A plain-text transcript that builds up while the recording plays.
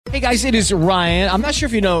Hey guys, it is Ryan. I'm not sure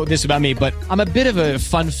if you know this about me, but I'm a bit of a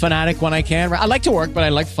fun fanatic when I can. I like to work, but I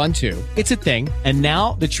like fun too. It's a thing. And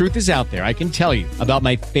now the truth is out there. I can tell you about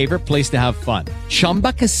my favorite place to have fun.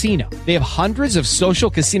 Chumba Casino. They have hundreds of social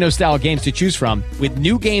casino style games to choose from with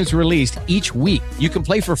new games released each week. You can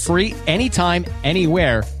play for free anytime,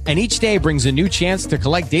 anywhere. And each day brings a new chance to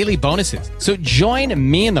collect daily bonuses. So join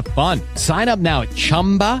me in the fun. Sign up now at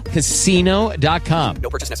ChumbaCasino.com. No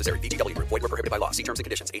purchase necessary. VGW. Void where prohibited by law. See terms and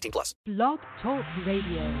conditions. 18 plus. Blog Talk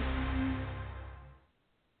Radio.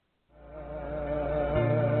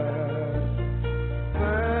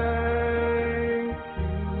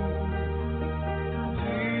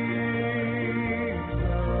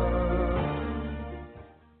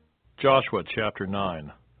 Joshua chapter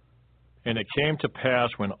 9. And it came to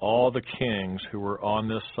pass when all the kings who were on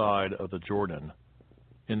this side of the Jordan,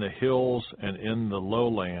 in the hills and in the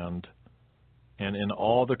lowland, and in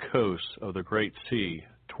all the coasts of the great sea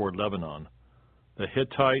toward Lebanon, the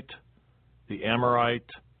Hittite, the Amorite,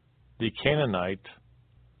 the Canaanite,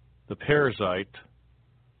 the Perizzite,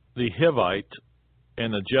 the Hivite,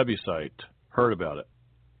 and the Jebusite heard about it,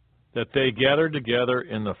 that they gathered together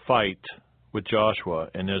in the fight with Joshua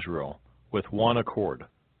and Israel with one accord.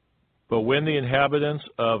 But when the inhabitants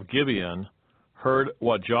of Gibeon heard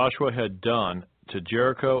what Joshua had done to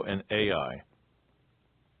Jericho and Ai,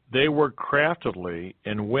 they worked craftily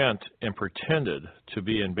and went and pretended to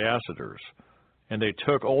be ambassadors, and they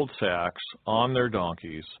took old sacks on their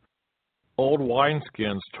donkeys, old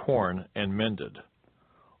wineskins torn and mended,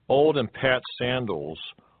 old and patched sandals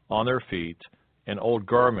on their feet, and old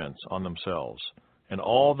garments on themselves, and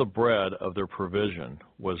all the bread of their provision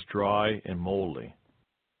was dry and moldy.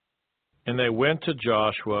 And they went to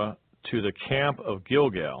Joshua to the camp of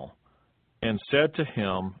Gilgal, and said to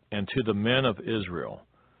him and to the men of Israel,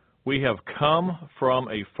 We have come from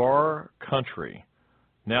a far country.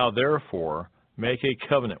 Now therefore make a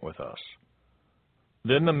covenant with us.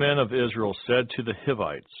 Then the men of Israel said to the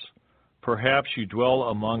Hivites, Perhaps you dwell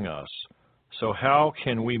among us, so how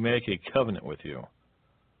can we make a covenant with you?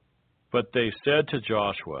 But they said to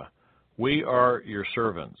Joshua, We are your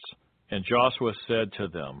servants. And Joshua said to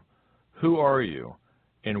them, Who are you,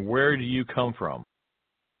 and where do you come from?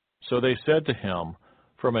 So they said to him,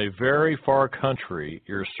 From a very far country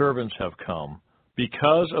your servants have come,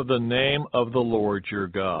 because of the name of the Lord your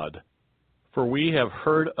God. For we have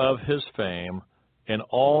heard of his fame, and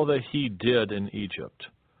all that he did in Egypt,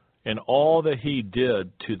 and all that he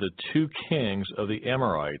did to the 2 kings of the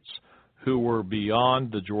Amorites who were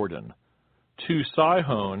beyond the Jordan, to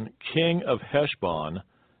Sihon king of Heshbon,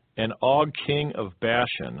 and Og king of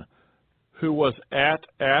Bashan, who was at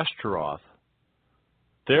Ashtaroth.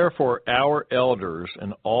 Therefore our elders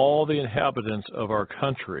and all the inhabitants of our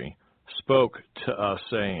country spoke to us,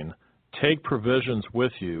 saying, Take provisions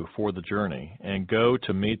with you for the journey, and go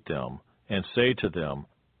to meet them, and say to them,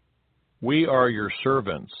 We are your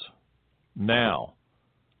servants. Now,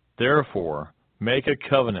 therefore, make a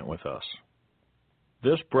covenant with us.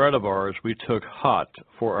 This bread of ours we took hot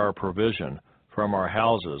for our provision from our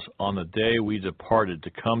houses on the day we departed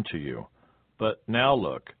to come to you. But now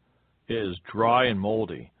look, it is dry and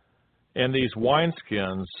moldy, and these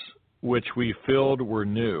wineskins which we filled were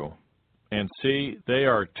new. And see, they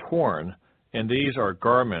are torn, and these are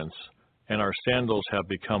garments, and our sandals have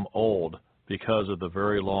become old because of the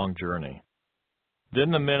very long journey.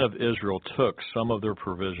 Then the men of Israel took some of their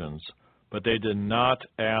provisions, but they did not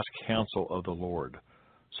ask counsel of the Lord.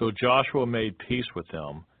 So Joshua made peace with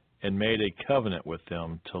them, and made a covenant with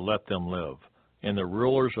them to let them live. And the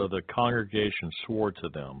rulers of the congregation swore to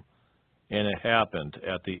them. And it happened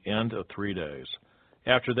at the end of 3 days,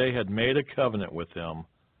 after they had made a covenant with them,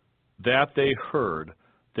 that they heard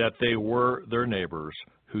that they were their neighbors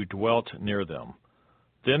who dwelt near them.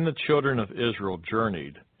 Then the children of Israel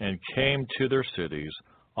journeyed and came to their cities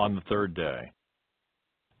on the 3rd day.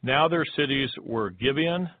 Now their cities were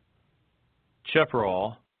Gibeon,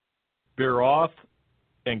 Chephral, Beeroth,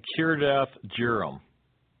 and Kirjath-jearim.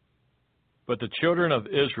 But the children of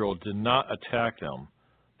Israel did not attack them,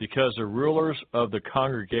 because the rulers of the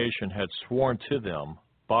congregation had sworn to them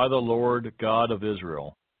by the Lord God of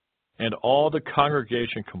Israel, and all the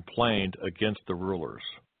congregation complained against the rulers.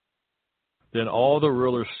 Then all the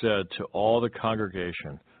rulers said to all the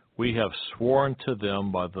congregation, We have sworn to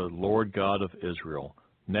them by the Lord God of Israel.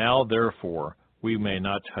 Now therefore we may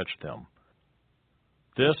not touch them.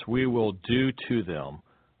 This we will do to them.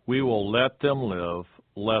 We will let them live,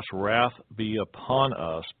 lest wrath be upon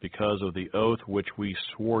us because of the oath which we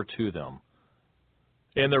swore to them.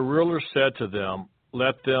 And the rulers said to them,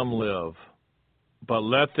 Let them live, but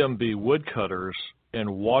let them be woodcutters and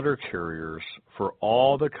water carriers for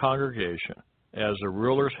all the congregation, as the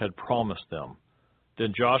rulers had promised them.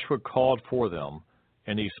 Then Joshua called for them,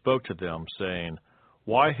 and he spoke to them, saying,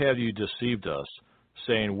 Why have you deceived us,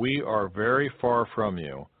 saying, We are very far from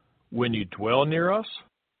you, when you dwell near us?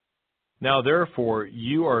 Now therefore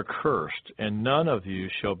you are cursed, and none of you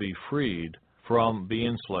shall be freed from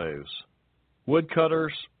being slaves,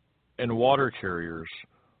 woodcutters and water carriers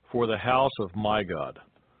for the house of my God.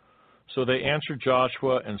 So they answered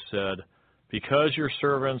Joshua and said, Because your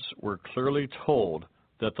servants were clearly told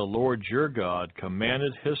that the Lord your God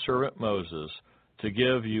commanded his servant Moses to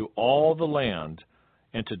give you all the land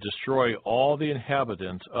and to destroy all the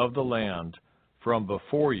inhabitants of the land from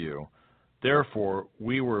before you, therefore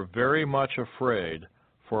we were very much afraid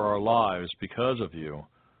for our lives because of you,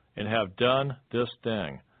 and have done this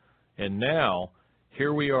thing. And now,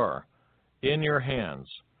 here we are, in your hands.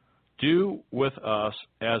 Do with us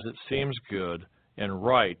as it seems good and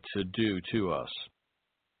right to do to us.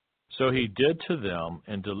 So he did to them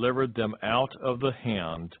and delivered them out of the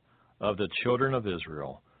hand of the children of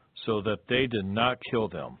Israel, so that they did not kill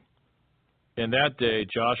them. In that day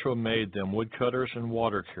Joshua made them woodcutters and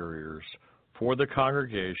water carriers for the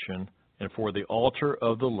congregation and for the altar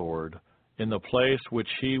of the Lord in the place which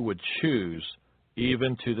he would choose,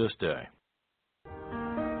 even to this day.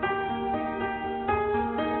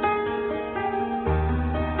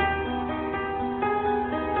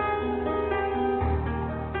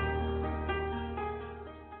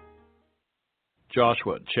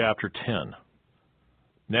 Joshua chapter 10.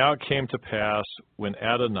 Now it came to pass, when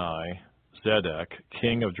Adoni-Zedek,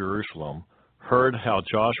 king of Jerusalem, heard how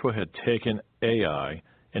Joshua had taken Ai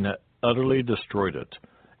and had utterly destroyed it,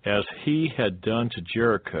 as he had done to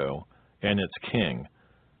Jericho and its king,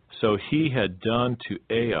 so he had done to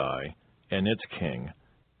Ai and its king,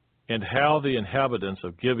 and how the inhabitants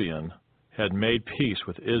of Gibeon had made peace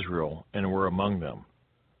with Israel and were among them,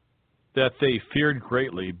 that they feared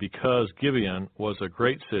greatly, because Gibeon was a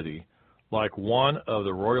great city, like one of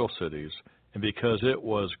the royal cities, and because it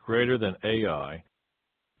was greater than Ai,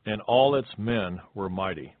 and all its men were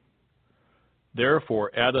mighty.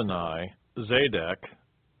 Therefore Adoni-Zedek,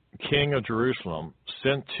 king of Jerusalem,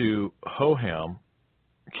 sent to Hoham,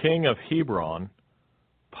 king of Hebron,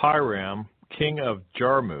 Piram, king of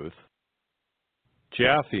Jarmuth,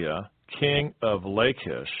 Japhia, king of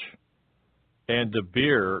Lachish, and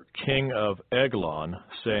Debir, king of Eglon,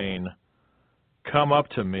 saying, Come up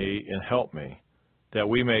to me and help me, that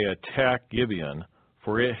we may attack Gibeon,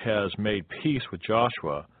 for it has made peace with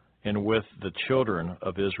Joshua and with the children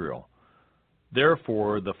of Israel.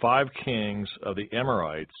 Therefore the 5 kings of the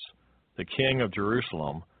Amorites, the king of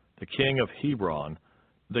Jerusalem, the king of Hebron,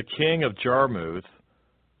 the king of Jarmuth,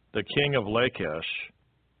 the king of Lachish,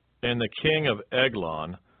 and the king of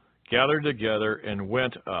Eglon, gathered together and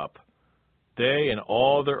went up, they and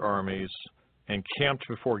all their armies, and camped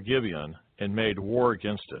before Gibeon, and made war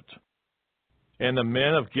against it. And the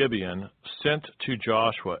men of Gibeon sent to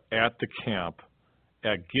Joshua at the camp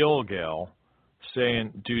at Gilgal,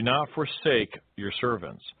 saying, Do not forsake your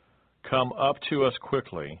servants. Come up to us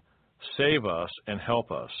quickly, save us and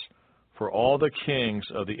help us, for all the kings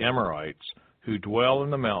of the Amorites who dwell in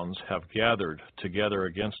the mountains have gathered together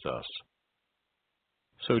against us.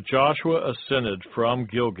 So Joshua ascended from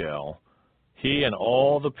Gilgal, he and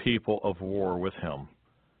all the people of war with him,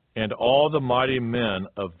 and all the mighty men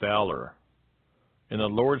of valor. And the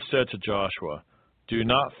Lord said to Joshua, Do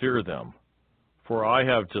not fear them, for I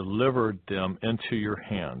have delivered them into your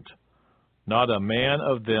hand. Not a man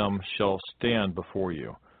of them shall stand before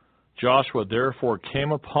you. Joshua therefore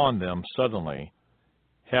came upon them suddenly,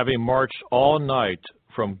 having marched all night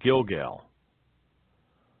from Gilgal.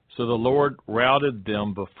 So the Lord routed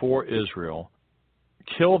them before Israel,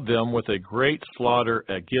 killed them with a great slaughter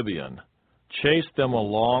at Gibeon, chased them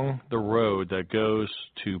along the road that goes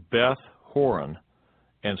to Beth Horon,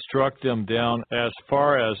 and struck them down as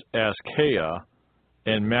far as Askea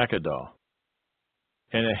and Makkedah.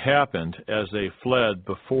 And it happened, as they fled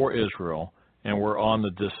before Israel and were on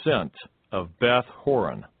the descent of Beth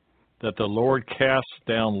Horon, that the Lord cast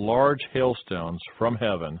down large hailstones from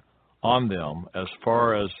heaven on them as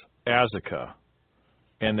far as Azekah,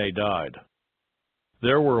 and they died.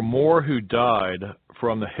 There were more who died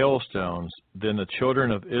from the hailstones than the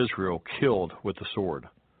children of Israel killed with the sword.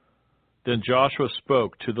 Then Joshua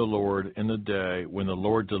spoke to the Lord in the day when the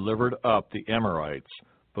Lord delivered up the Amorites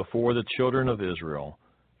before the children of Israel,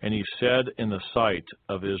 and he said in the sight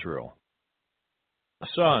of Israel,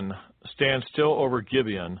 Sun, stand still over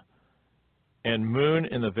Gibeon, and moon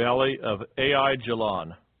in the valley of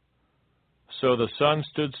Aijalon. So the sun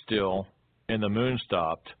stood still, and the moon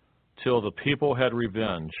stopped, till the people had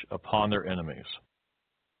revenge upon their enemies.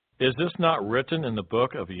 Is this not written in the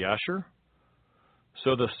book of Yashar?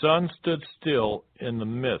 So the sun stood still in the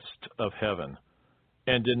midst of heaven,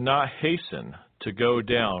 and did not hasten to go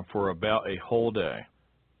down for about a whole day.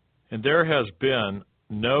 And there has been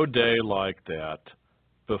no day like that,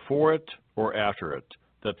 before it or after it,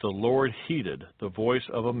 that the Lord heeded the voice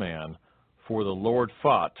of a man, for the Lord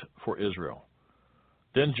fought for Israel.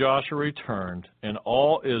 Then Joshua returned, and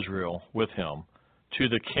all Israel with him, to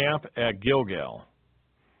the camp at Gilgal.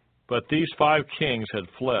 But these 5 kings had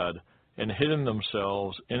fled and hidden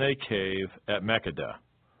themselves in a cave at Makkedah.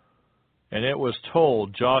 And it was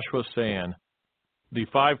told Joshua, saying, The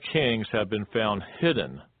 5 kings have been found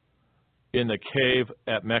hidden in the cave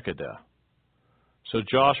at Makkedah. So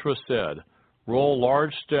Joshua said, Roll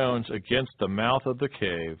large stones against the mouth of the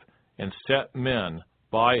cave, and set men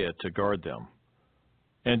by it to guard them.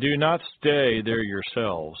 And do not stay there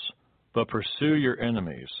yourselves, but pursue your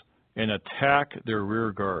enemies, and attack their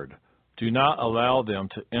rear guard. Do not allow them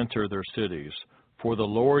to enter their cities, for the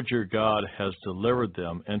Lord your God has delivered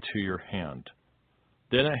them into your hand.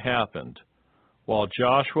 Then it happened, while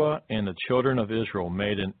Joshua and the children of Israel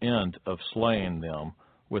made an end of slaying them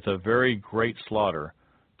with a very great slaughter,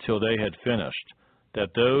 till they had finished, that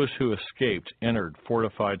those who escaped entered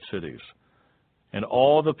fortified cities. And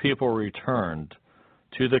all the people returned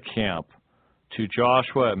to the camp to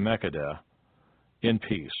Joshua at Makkedah in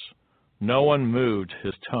peace. No one moved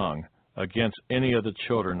his tongue against any of the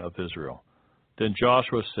children of Israel. Then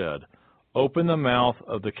Joshua said, Open the mouth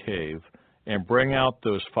of the cave, and bring out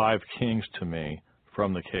those 5 kings to me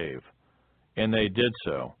from the cave. And they did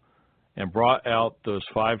so, and brought out those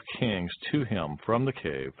 5 kings to him from the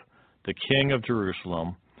cave, the king of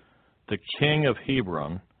Jerusalem, the king of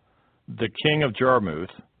Hebron, the king of Jarmuth,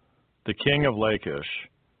 the king of Lachish,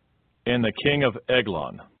 and the king of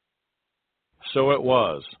Eglon. So it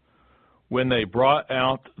was, when they brought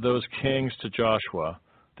out those kings to Joshua,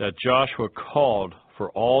 that Joshua called for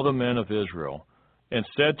all the men of Israel, and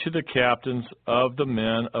said to the captains of the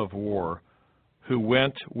men of war who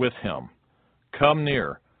went with him, Come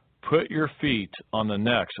near, put your feet on the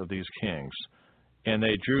necks of these kings. And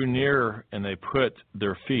they drew near, and they put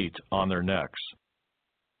their feet on their necks.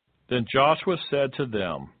 Then Joshua said to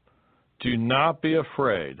them, Do not be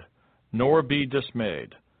afraid, nor be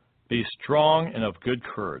dismayed. Be strong and of good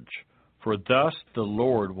courage, for thus the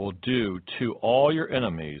Lord will do to all your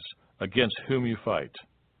enemies against whom you fight.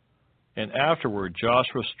 And afterward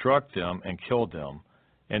Joshua struck them and killed them,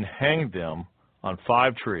 and hanged them on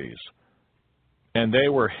 5 trees. And they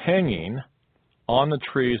were hanging on the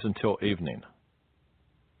trees until evening.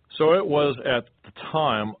 So it was at the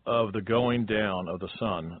time of the going down of the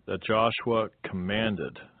sun that Joshua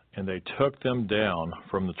commanded, and they took them down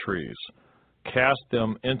from the trees, cast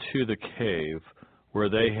them into the cave where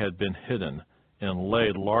they had been hidden, and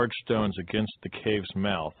laid large stones against the cave's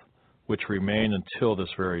mouth, which remain until this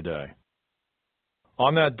very day.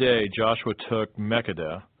 On that day Joshua took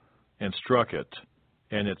Makkedah and struck it,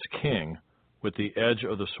 and its king, with the edge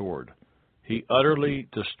of the sword. He utterly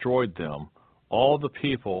destroyed them, all the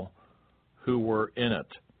people who were in it.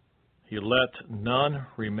 He let none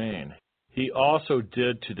remain. He also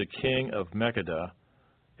did to the king of Makkedah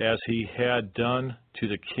as he had done to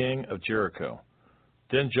the king of Jericho.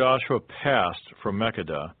 Then Joshua passed from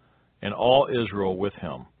Makkedah, and all Israel with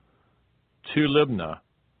him, to Libnah,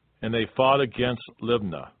 and they fought against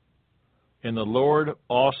Libnah. And the Lord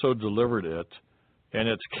also delivered it and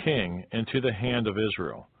its king into the hand of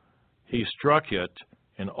Israel. He struck it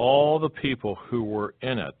and all the people who were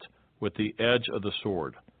in it with the edge of the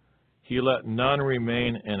sword. He let none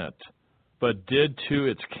remain in it, but did to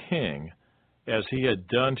its king as he had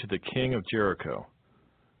done to the king of Jericho.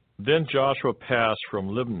 Then Joshua passed from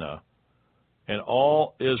Libnah, and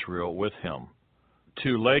all Israel with him,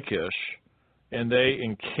 to Lachish, and they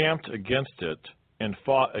encamped against it and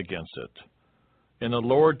fought against it. And the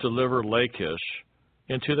Lord delivered Lachish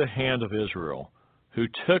into the hand of Israel, who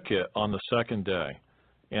took it on the second day,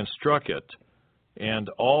 and struck it, and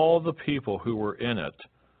all the people who were in it,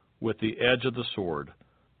 with the edge of the sword,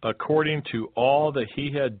 according to all that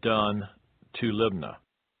he had done to Libnah.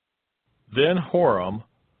 Then Horam,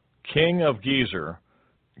 king of Gezer,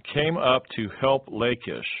 came up to help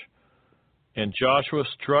Lachish, and Joshua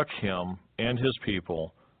struck him and his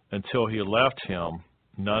people until he left him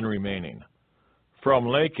none remaining. From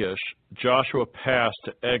Lachish Joshua passed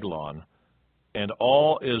to Eglon, and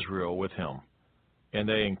all Israel with him, and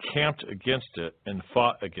they encamped against it and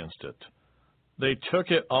fought against it. They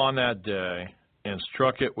took it on that day and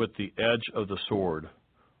struck it with the edge of the sword,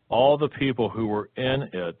 all the people who were in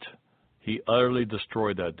it, he utterly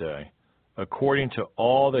destroyed that day, according to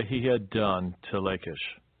all that he had done to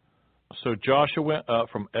Lachish. So Joshua went up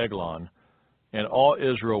from Eglon, and all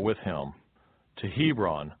Israel with him, to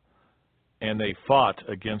Hebron, and they fought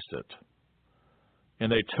against it.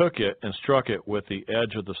 And they took it and struck it with the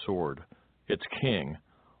edge of the sword, its king,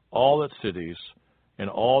 all its cities, and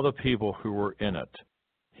all the people who were in it.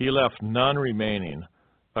 He left none remaining,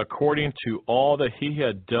 according to all that he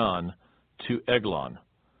had done to Eglon,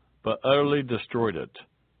 but utterly destroyed it,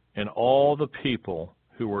 and all the people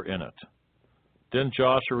who were in it. Then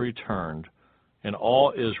Joshua returned, and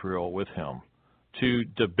all Israel with him, to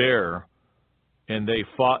Debir, and they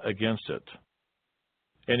fought against it.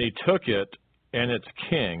 And he took it and its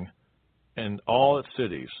king and all its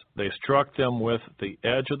cities. They struck them with the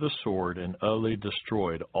edge of the sword and utterly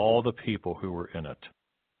destroyed all the people who were in it.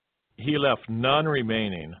 He left none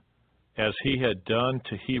remaining, as he had done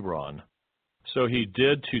to Hebron. So he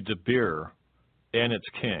did to Debir and its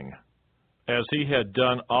king, as he had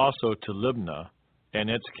done also to Libnah and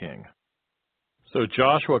its king. So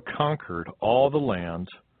Joshua conquered all the land,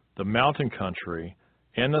 the mountain country,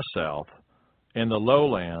 and the south, and the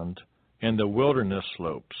lowland, and the wilderness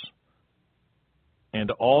slopes.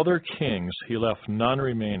 And all their kings he left none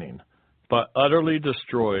remaining, but utterly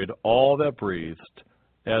destroyed all that breathed,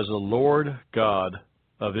 as the Lord God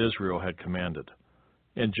of Israel had commanded.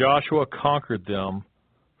 And Joshua conquered them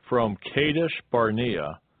from Kadesh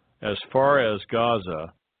Barnea as far as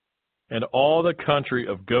Gaza, and all the country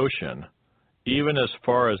of Goshen, even as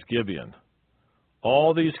far as Gibeon.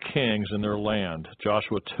 All these kings and their land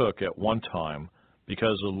Joshua took at one time,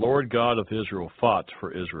 because the Lord God of Israel fought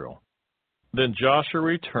for Israel. Then Joshua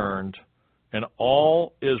returned, and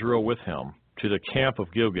all Israel with him, to the camp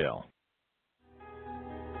of Gilgal.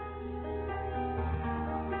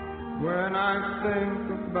 When I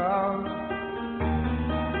think about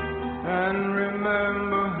and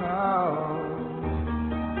remember how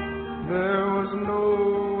there was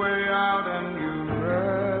no way out and you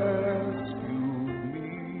rescued me.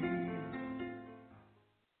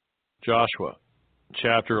 Joshua,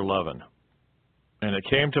 chapter 11. And it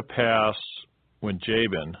came to pass, when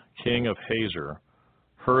Jabin, king of Hazor,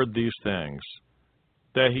 heard these things,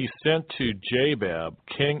 that he sent to Jabab,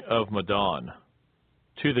 king of Madon,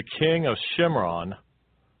 to the king of Shimron,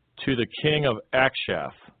 to the king of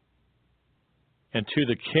Akshaph, and to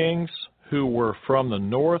the kings who were from the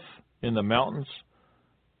north in the mountains,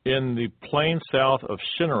 in the plain south of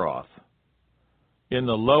Shinneroth, in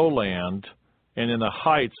the lowland, and in the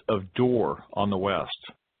heights of Dor on the west,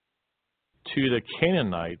 to the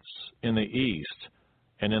Canaanites in the east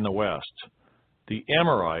and in the west, the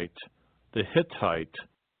Amorite, the Hittite,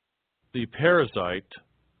 the Perizzite,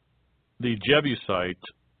 the Jebusite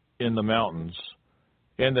in the mountains,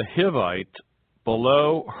 and the Hivite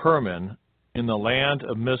below Hermon in the land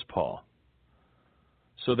of Mizpah.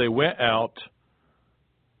 So they went out,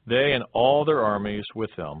 they and all their armies with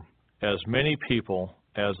them, as many people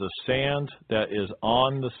as the sand that is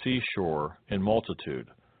on the seashore in multitude,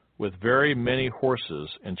 with very many horses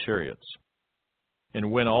and chariots.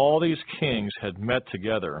 And when all these kings had met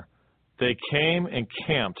together, they came and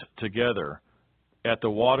camped together at the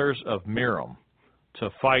waters of Merom to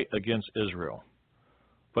fight against Israel.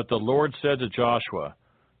 But the Lord said to Joshua,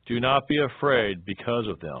 "Do not be afraid because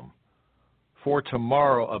of them, for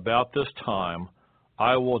tomorrow about this time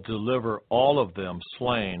I will deliver all of them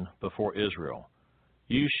slain before Israel.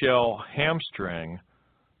 You shall hamstring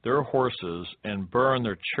their horses and burn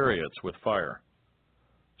their chariots with fire."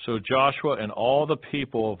 So Joshua and all the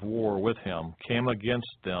people of war with him came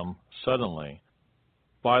against them suddenly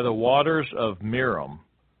by the waters of Merom,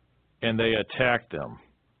 and they attacked them.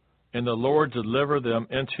 And the Lord delivered them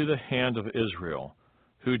into the hand of Israel,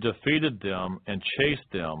 who defeated them and chased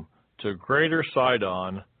them to Greater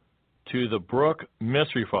Sidon, to the brook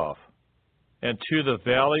Misrephoth, and to the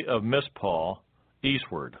valley of Mizpah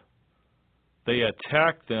eastward. They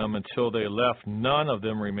attacked them until they left none of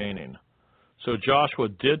them remaining. So Joshua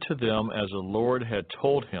did to them as the Lord had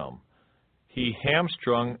told him. He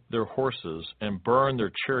hamstrung their horses and burned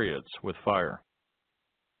their chariots with fire.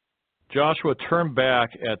 Joshua turned back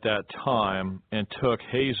at that time and took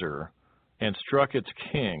Hazor and struck its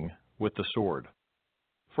king with the sword.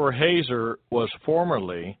 For Hazor was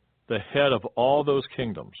formerly the head of all those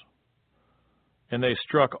kingdoms. And they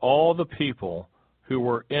struck all the people who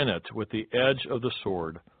were in it with the edge of the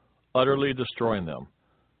sword, utterly destroying them.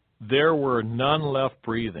 There were none left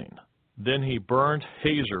breathing. Then he burned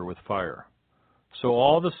Hazor with fire. So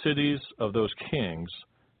all the cities of those kings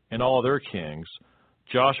and all their kings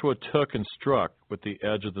Joshua took and struck with the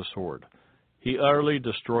edge of the sword. He utterly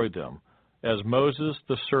destroyed them, as Moses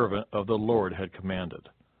the servant of the Lord had commanded.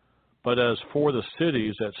 But as for the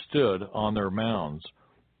cities that stood on their mounds,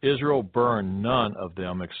 Israel burned none of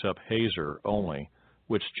them except Hazor only,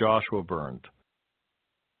 which Joshua burned.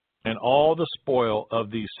 And all the spoil of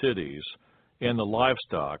these cities and the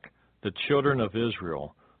livestock the children of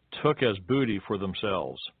Israel took as booty for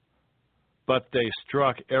themselves. But they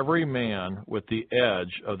struck every man with the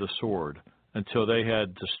edge of the sword until they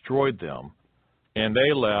had destroyed them, and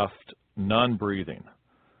they left none breathing.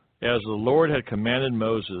 As the Lord had commanded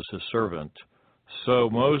Moses his servant, so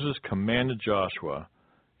Moses commanded Joshua,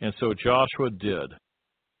 and so Joshua did.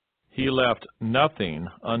 He left nothing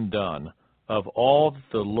undone of all that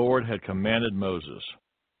the Lord had commanded Moses.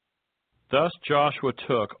 Thus Joshua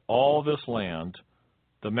took all this land,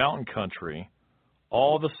 the mountain country,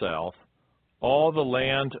 all the south, all the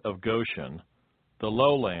land of Goshen, the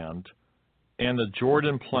lowland, and the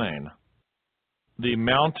Jordan plain, the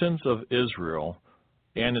mountains of Israel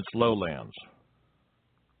and its lowlands,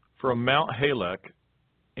 from Mount Halak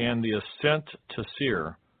and the ascent to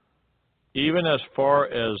Seir, even as far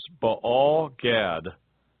as Baal Gad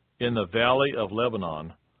in the valley of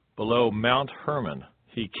Lebanon, below Mount Hermon.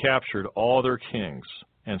 He captured all their kings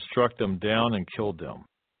and struck them down and killed them.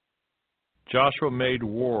 Joshua made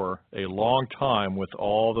war a long time with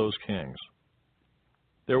all those kings.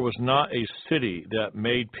 There was not a city that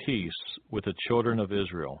made peace with the children of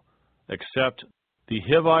Israel, except the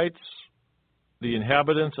Hivites, the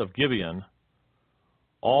inhabitants of Gibeon.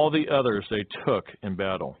 All the others they took in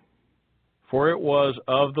battle. For it was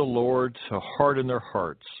of the Lord to harden their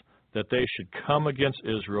hearts, that they should come against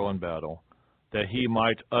Israel in battle, that he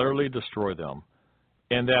might utterly destroy them,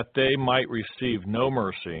 and that they might receive no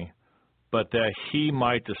mercy, but that he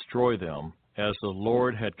might destroy them, as the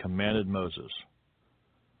Lord had commanded Moses.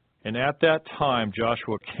 And at that time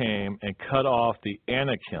Joshua came and cut off the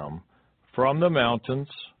Anakim from the mountains,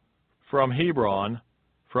 from Hebron,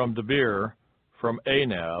 from Debir, from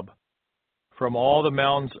Anab, from all the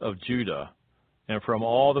mountains of Judah, and from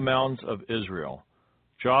all the mountains of Israel.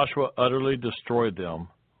 Joshua utterly destroyed them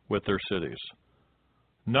with their cities.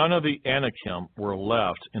 None of the Anakim were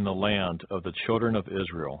left in the land of the children of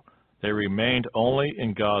Israel. They remained only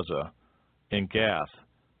in Gaza, in Gath,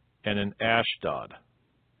 and in Ashdod.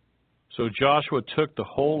 So Joshua took the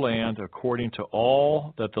whole land according to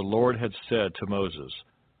all that the Lord had said to Moses,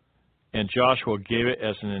 and Joshua gave it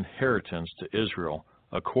as an inheritance to Israel,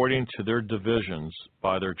 according to their divisions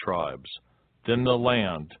by their tribes. Then the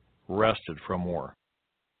land rested from war.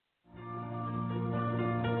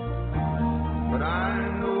 But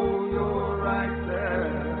I know you're right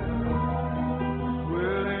there,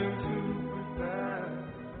 willing to prepare.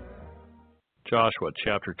 Joshua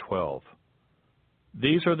chapter 12.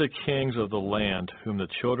 These are the kings of the land whom the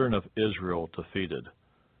children of Israel defeated,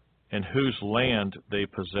 and whose land they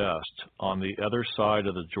possessed on the other side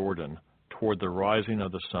of the Jordan toward the rising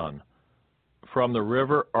of the sun, from the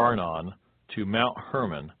river Arnon to Mount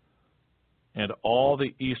Hermon, and all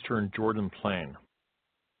the eastern Jordan plain.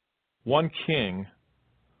 One king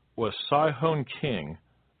was Sihon king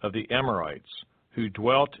of the Amorites, who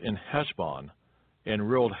dwelt in Heshbon, and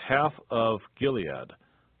ruled half of Gilead,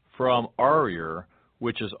 from Aroer,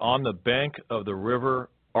 which is on the bank of the river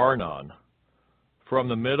Arnon, from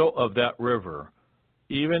the middle of that river,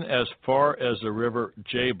 even as far as the river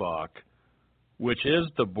Jabbok, which is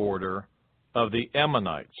the border of the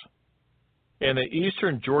Ammonites, and the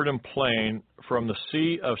eastern Jordan plain from the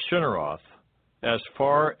sea of Shinneroth, as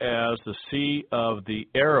far as the sea of the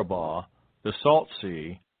Arabah, the Salt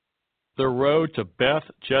Sea, the road to Beth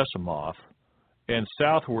Jesimoth, and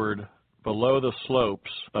southward below the slopes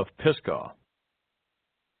of Pisgah.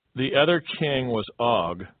 The other king was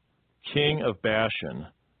Og, king of Bashan,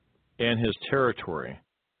 and his territory,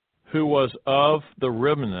 who was of the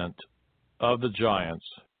remnant of the giants,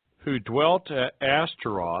 who dwelt at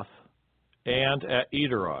Ashtaroth and at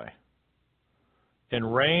Edrei,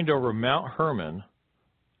 and reigned over Mount Hermon,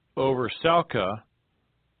 over Salcah,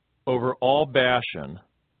 over all Bashan,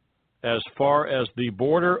 as far as the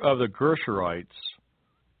border of the Gershurites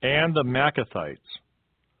and the Maccathites,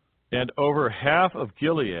 and over half of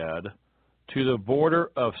Gilead to the border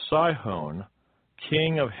of Sihon,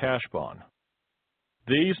 king of Heshbon.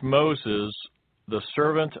 These Moses, the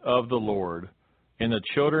servant of the Lord, and the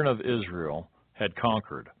children of Israel had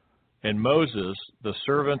conquered, and Moses, the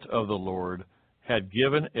servant of the Lord, had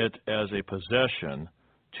given it as a possession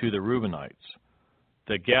to the Reubenites,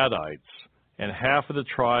 the Gadites, and half of the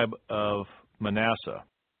tribe of Manasseh.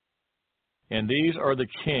 And these are the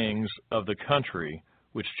kings of the country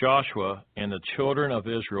which Joshua and the children of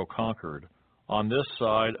Israel conquered on this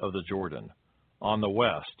side of the Jordan, on the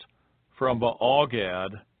west, from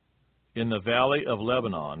Baal-Gad in the valley of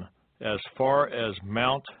Lebanon as far as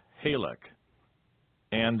Mount Halak,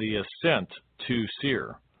 and the ascent to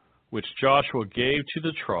Seir, which Joshua gave to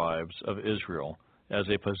the tribes of Israel as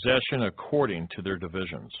a possession according to their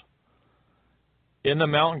divisions. In the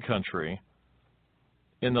mountain country,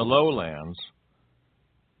 in the lowlands,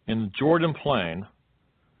 in the Jordan plain,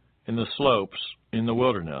 in the slopes, in the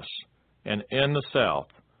wilderness, and in the south,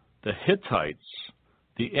 the Hittites,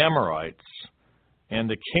 the Amorites, and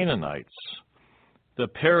the Canaanites, the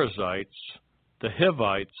Perizzites, the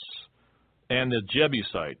Hivites, and the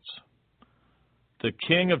Jebusites. The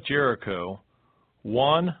king of Jericho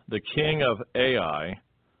won the king of Ai,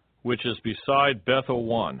 which is beside Bethel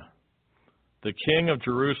won. The king of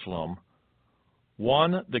Jerusalem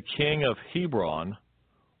won the king of Hebron,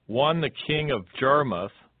 won the king of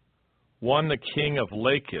Jarmuth, won the king of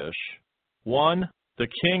Lachish, won the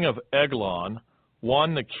king of Eglon,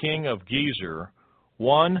 won the king of Gezer,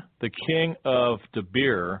 won the king of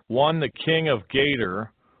Debir, won the king of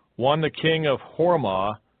Gader, won the king of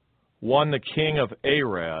Hormah, won the king of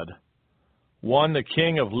Arad, won the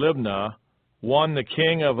king of Libnah, won the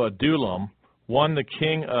king of Adullam, won the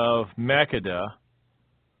king of Makkedah,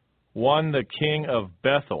 won the king of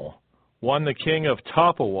Bethel, won the king of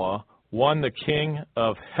Tappuah, won the king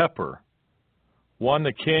of Hepher, won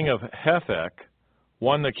the king of Hephek,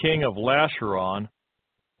 won the king of Lasharon,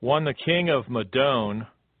 won the king of Madon,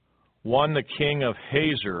 won the king of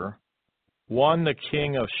Hazor, won the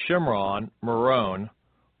king of Shimron, Meron,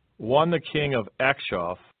 won the king of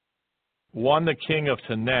Akshaph, won the king of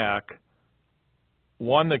Tanakh,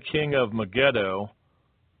 won the king of Megiddo,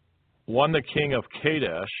 won the king of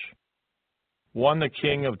Kadesh, won the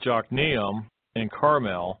king of Jokneam in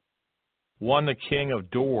Carmel, won the king of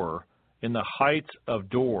Dor in the heights of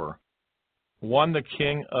Dor, won the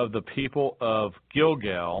king of the people of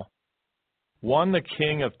Gilgal, won the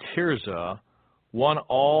king of Tirzah, won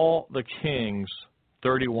all the kings,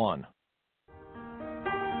 31.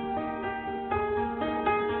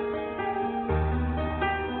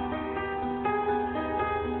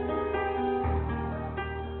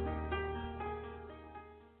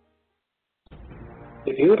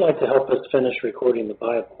 If you would like to help us finish recording the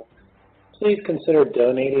Bible, please consider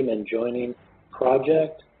donating and joining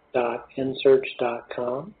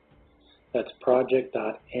project.nsearch.com. That's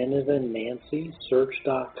project.n as in Nancy,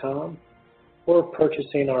 search.com, or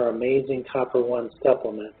purchasing our amazing Copper One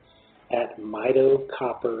supplement at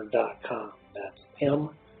mitocopper.com. That's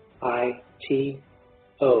M-I-T-O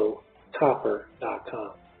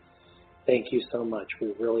copper.com. Thank you so much.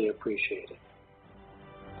 We really appreciate it.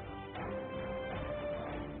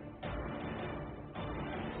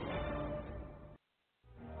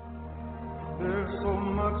 There's so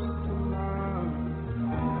much to learn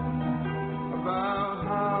about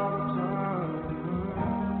how to turn.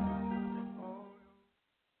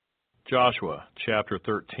 Joshua chapter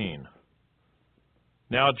 13.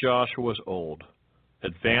 Now Joshua was old,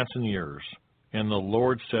 advanced in years, and the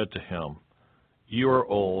Lord said to him, You are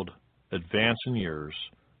old, advanced in years,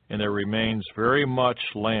 and there remains very much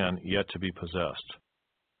land yet to be possessed.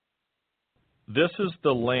 This is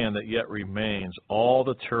the land that yet remains, all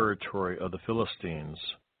the territory of the Philistines,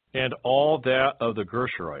 and all that of the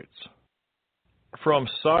Gershurites. From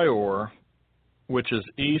Seir, which is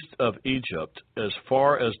east of Egypt, as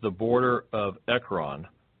far as the border of Ekron,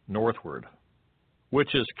 northward,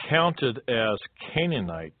 which is counted as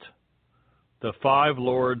Canaanite, the 5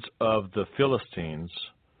 lords of the Philistines,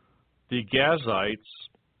 the Gazites,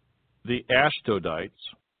 the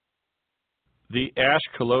Ashdodites, the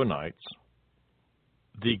Ashkelonites,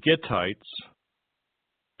 the Gittites,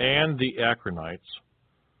 and the Akronites,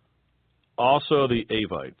 also the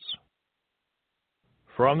Avites.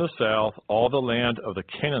 From the south, all the land of the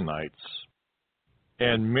Canaanites,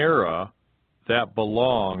 and Mirah, that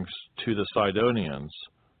belongs to the Sidonians,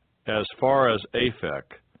 as far as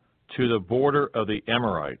Aphek, to the border of the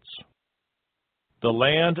Amorites, the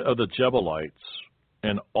land of the Jebuelites,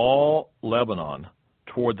 and all Lebanon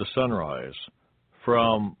toward the sunrise,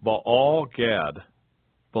 from Baal-Gad,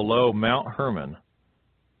 below Mount Hermon,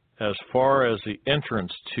 as far as the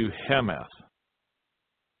entrance to Hamath.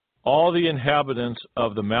 All the inhabitants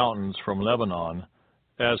of the mountains from Lebanon,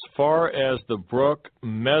 as far as the brook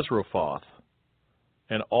Mesrophoth,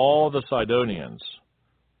 and all the Sidonians,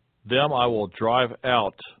 them I will drive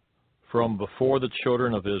out from before the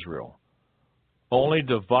children of Israel. Only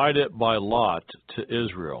divide it by lot to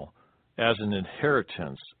Israel as an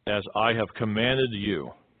inheritance, as I have commanded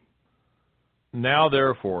you. Now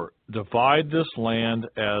therefore, divide this land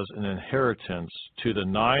as an inheritance to the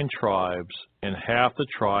 9 tribes and half the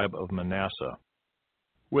tribe of Manasseh.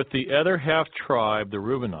 With the other half-tribe, the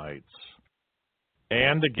Reubenites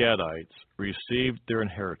and the Gadites received their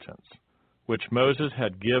inheritance, which Moses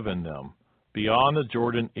had given them beyond the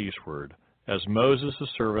Jordan eastward, as Moses, the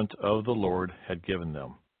servant of the Lord, had given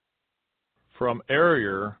them. From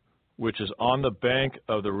Aroer, which is on the bank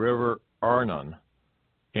of the river Arnon,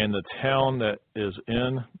 and the town that is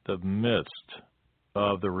in the midst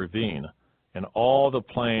of the ravine, and all the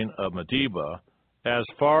plain of Medeba, as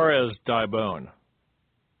far as Dibon,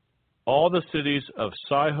 all the cities of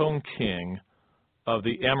Sihon king of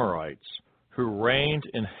the Amorites, who reigned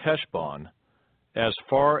in Heshbon, as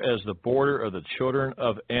far as the border of the children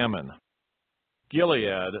of Ammon,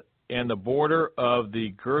 Gilead, and the border of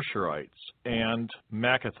the Gershurites and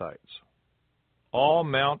Maccathites, all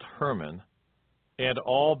Mount Hermon, and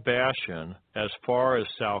all Bashan as far as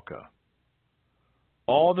Salcah,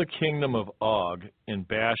 all the kingdom of Og in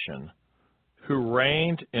Bashan, who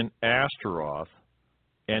reigned in Ashtaroth,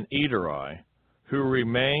 and Edrei, who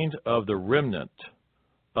remained of the remnant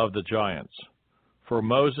of the giants, for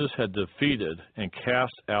Moses had defeated and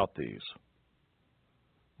cast out these.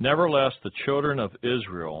 Nevertheless, the children of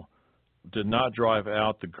Israel did not drive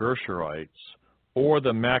out the Gershurites or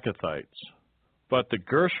the Maccathites, but the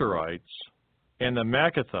Gershurites and the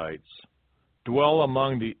Maccathites dwell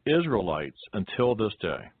among the Israelites until this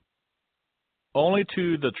day. Only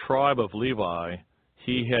to the tribe of Levi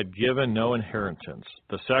he had given no inheritance.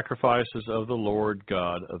 The sacrifices of the Lord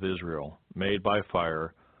God of Israel, made by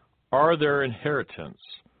fire, are their inheritance,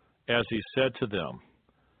 as he said to them.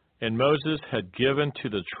 And Moses had given to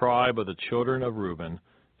the tribe of the children of Reuben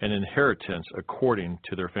an inheritance according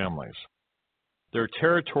to their families. Their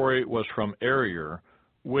territory was from Aroer,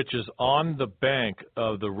 which is on the bank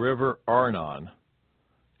of the river Arnon,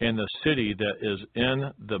 and the city that is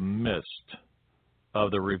in the midst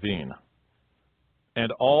of the ravine,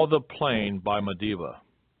 and all the plain by Medeba,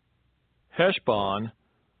 Heshbon,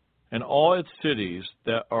 and all its cities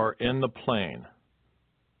that are in the plain,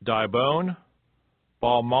 Dibon,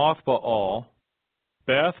 Baalmoth Baal,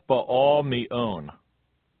 Beth Baal Meon,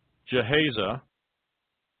 Jehaza,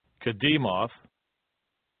 Kedemoth,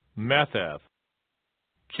 Methath,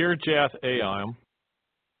 Kirjath-Aim,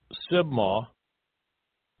 Sibmah,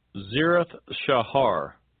 Zereth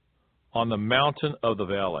Shahar, on the mountain of the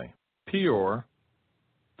valley, Peor,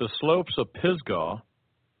 the slopes of Pisgah,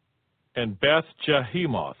 and Beth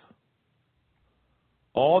Jehimoth,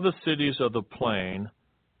 all the cities of the plain,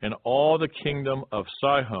 and all the kingdom of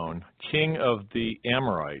Sihon, king of the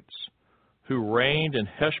Amorites, who reigned in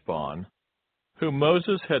Heshbon, whom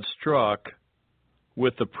Moses had struck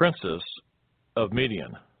with the princess of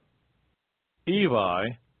Midian,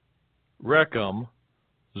 Evi, Rechem,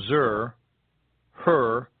 Zur,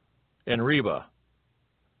 Hur, and Reba,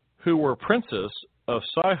 who were princes of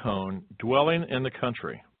Sihon dwelling in the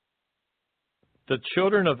country. The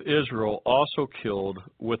children of Israel also killed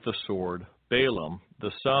with the sword Balaam,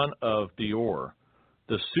 the son of Beor,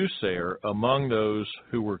 the soothsayer, among those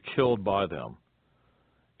who were killed by them.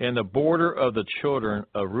 And the border of the children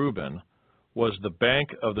of Reuben was the bank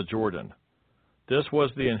of the Jordan. This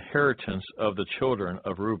was the inheritance of the children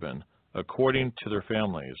of Reuben, according to their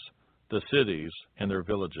families, the cities and their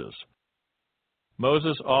villages.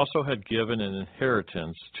 Moses also had given an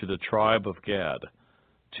inheritance to the tribe of Gad,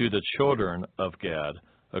 to the children of Gad,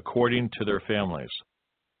 according to their families.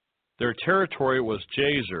 Their territory was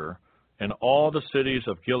Jazer, and all the cities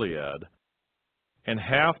of Gilead, and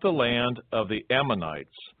half the land of the Ammonites,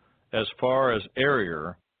 as far as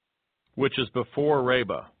Aroer, which is before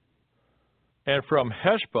Reba, and from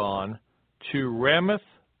Heshbon to Ramoth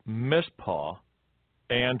Mizpah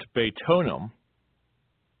and Betonim,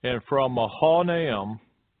 and from Mahanaim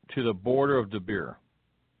to the border of Debir,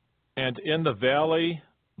 and in the valley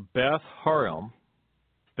Beth Haram,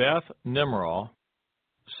 Beth Nimrah,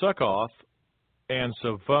 Succoth, and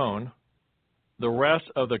Zavon, the rest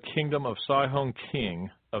of the kingdom of Sihon king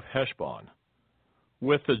of Heshbon,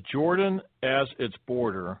 with the Jordan as its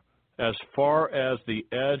border, as far as the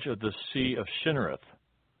edge of the sea of Shinnereth,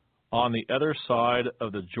 on the other side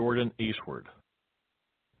of the Jordan eastward.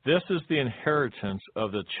 This is the inheritance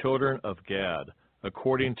of the children of Gad,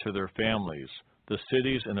 according to their families, the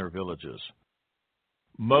cities and their villages.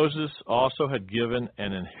 Moses also had given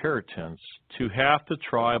an inheritance to half the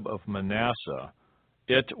tribe of Manasseh.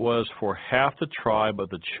 It was for half the tribe of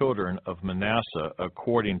the children of Manasseh,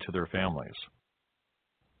 according to their families.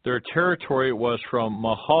 Their territory was from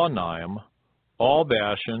Mahanaim, all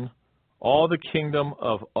Bashan, all the kingdom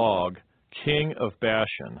of Og, king of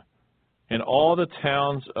Bashan, and all the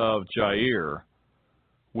towns of Jair,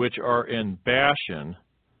 which are in Bashan,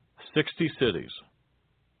 60 cities.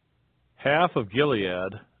 half of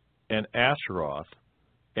Gilead, and Asheroth,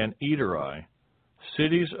 and Edrei,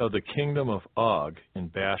 cities of the kingdom of Og in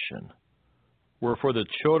Bashan, were for the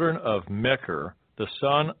children of Mechir, the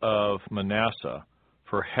son of Manasseh,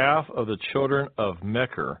 for half of the children of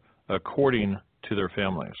Mechir, according to their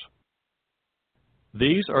families.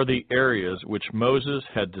 These are the areas which Moses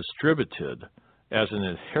had distributed as an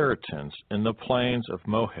inheritance in the plains of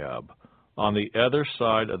Moab, on the other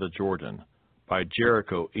side of the Jordan, by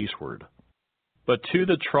Jericho eastward. But to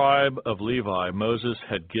the tribe of Levi Moses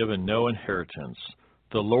had given no inheritance.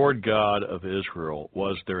 The Lord God of Israel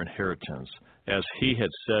was their inheritance, as he had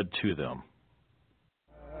said to them.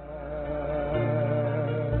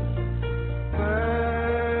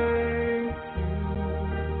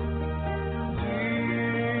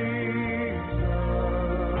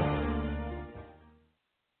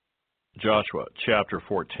 Joshua chapter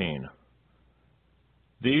 14.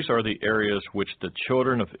 These are the areas which the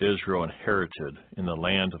children of Israel inherited in the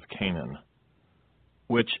land of Canaan,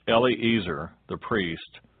 which Eleazar the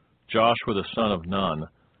priest, Joshua the son of Nun,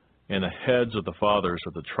 and the heads of the fathers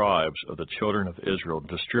of the tribes of the children of Israel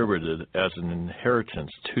distributed as an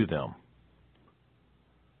inheritance to them.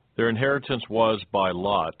 Their inheritance was by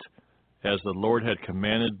lot, as the Lord had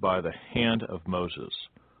commanded by the hand of Moses,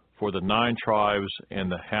 for the 9 tribes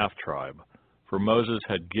and the half-tribe, for Moses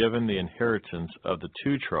had given the inheritance of the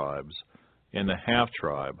 2 tribes and the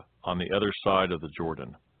half-tribe on the other side of the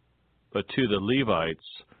Jordan. But to the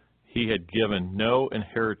Levites he had given no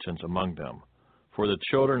inheritance among them, for the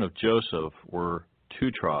children of Joseph were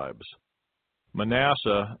 2 tribes,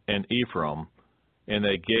 Manasseh and Ephraim, and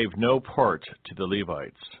they gave no part to the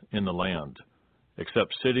Levites in the land,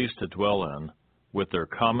 except cities to dwell in, with their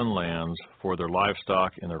common lands for their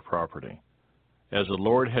livestock and their property. As the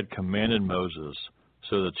Lord had commanded Moses,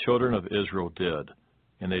 so the children of Israel did,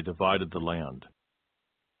 and they divided the land.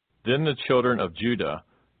 Then the children of Judah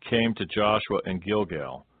came to Joshua in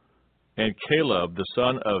Gilgal, and Caleb the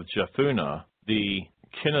son of Jephunneh the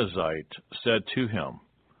Kenizzite said to him,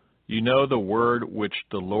 You know the word which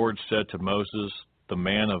the Lord said to Moses, the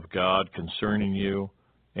man of God, concerning you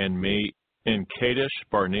and me in Kadesh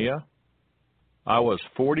Barnea? I was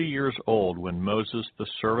 40 years old when Moses, the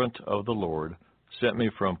servant of the Lord, sent me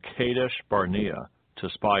from Kadesh Barnea to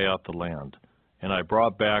spy out the land, and I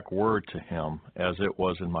brought back word to him as it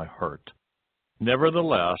was in my heart.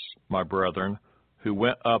 Nevertheless, my brethren, who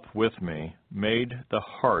went up with me, made the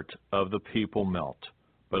heart of the people melt,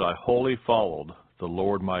 but I wholly followed the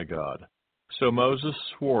Lord my God. So Moses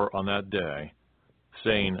swore on that day,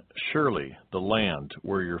 saying, Surely the land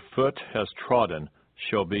where your foot has trodden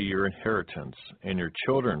shall be your inheritance, and your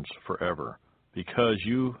children's forever, because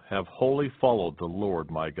you have wholly followed the Lord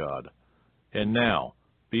my God. And now,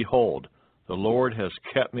 behold, the Lord has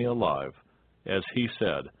kept me alive, as he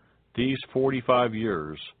said, these 45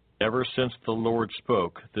 years, ever since the Lord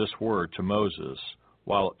spoke this word to Moses,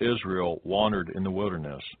 while Israel wandered in the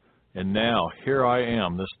wilderness. And now here I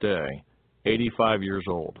am this day, 85 years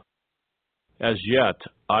old. As yet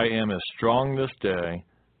I am as strong this day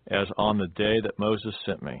as on the day that Moses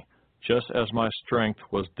sent me. Just as my strength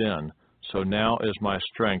was then, so now is my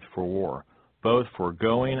strength for war, both for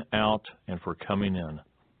going out and for coming in.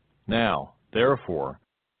 Now, therefore,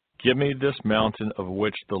 give me this mountain of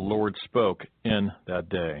which the Lord spoke in that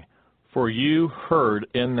day. For you heard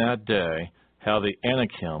in that day how the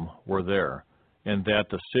Anakim were there, and that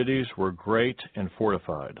the cities were great and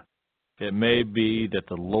fortified. It may be that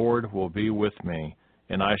the Lord will be with me,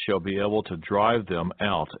 and I shall be able to drive them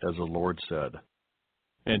out, as the Lord said.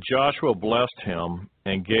 And Joshua blessed him,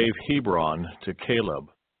 and gave Hebron to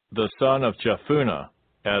Caleb, the son of Jephunneh,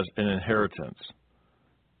 as an inheritance.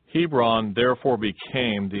 Hebron therefore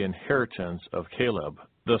became the inheritance of Caleb,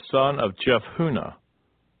 the son of Jephunneh,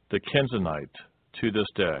 the Kenizzite, to this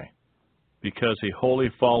day, because he wholly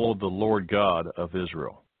followed the Lord God of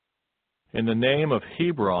Israel. And the name of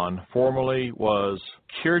Hebron formerly was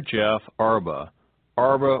Kirjath Arba.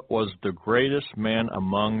 Arba was the greatest man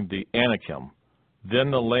among the Anakim.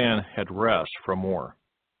 Then the land had rest from war.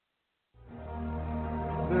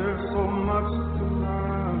 There's so much to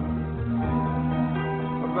learn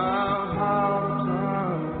about how to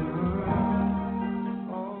turn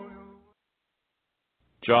all your...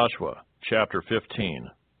 Joshua chapter 15.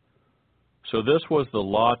 So this was the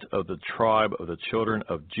lot of the tribe of the children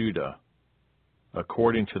of Judah,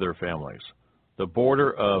 according to their families. The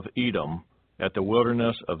border of Edom at the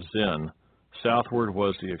wilderness of Zin, southward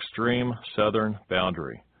was the extreme southern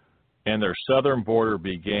boundary, and their southern border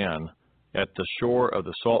began at the shore of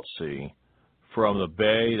the Salt Sea, from the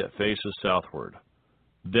bay that faces southward.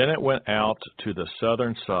 Then it went out to the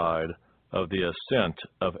southern side of the ascent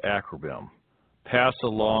of Akrabim, passed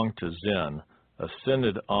along to Zin,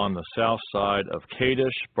 ascended on the south side of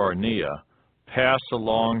Kadesh Barnea, passed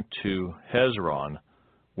along to Hezron,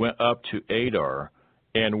 went up to Adar,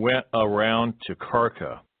 and went around to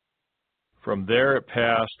Karka. From there it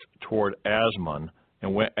passed toward Asmon,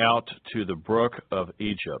 and went out to the brook of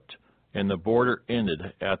Egypt, and the border ended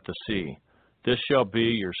at the sea. This shall be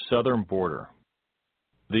your southern border.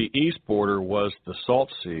 The east border was the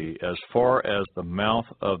Salt Sea as far as the mouth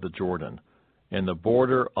of the Jordan, and the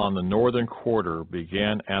border on the northern quarter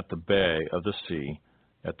began at the bay of the sea,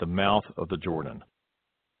 at the mouth of the Jordan.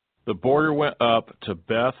 The border went up to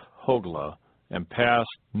Beth Hoglah, and passed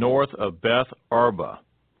north of Beth Arba,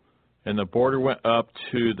 and the border went up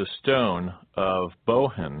to the stone of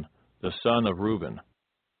Bohan, the son of Reuben.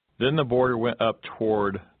 Then the border went up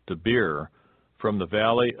toward Debir from the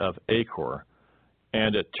valley of Achor,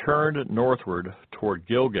 and it turned northward toward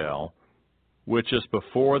Gilgal, which is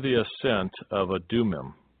before the ascent of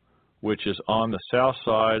Adumim, which is on the south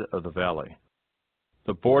side of the valley.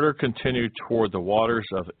 The border continued toward the waters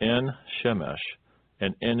of En-Shemesh,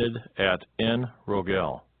 and ended at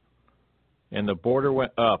En-Rogel. And the border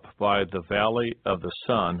went up by the valley of the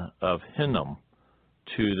son of Hinnom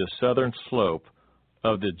to the southern slope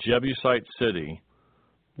of the Jebusite city,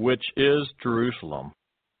 which is Jerusalem.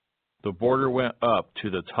 The border went up to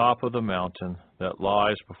the top of the mountain that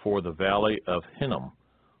lies before the valley of Hinnom,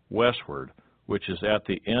 westward, which is at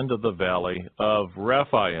the end of the valley of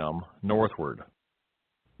Rephaim, northward.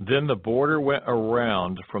 Then the border went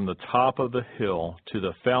around from the top of the hill to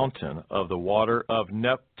the fountain of the water of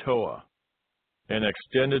Nephtoah, and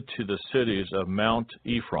extended to the cities of Mount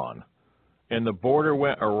Ephron. And the border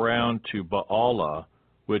went around to Baalah,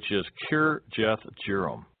 which is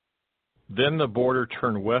Kirjath-jearim. Then the border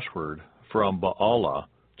turned westward from Baalah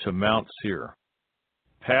to Mount Seir,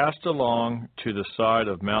 passed along to the side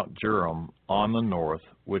of Mount Jearim on the north,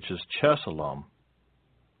 which is Chesalem,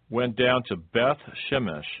 went down to Beth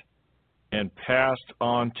Shemesh, and passed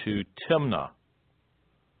on to Timnah.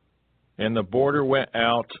 And the border went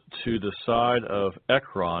out to the side of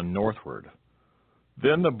Ekron northward.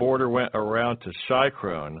 Then the border went around to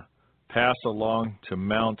Shikron, passed along to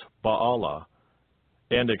Mount Baalah,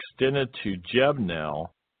 and extended to Jebneel,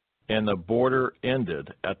 and the border ended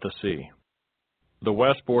at the sea. The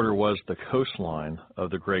west border was the coastline of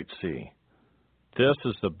the Great Sea. This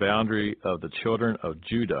is the boundary of the children of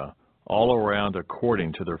Judah, all around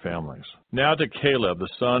according to their families. Now to Caleb, the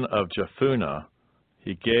son of Jephunneh,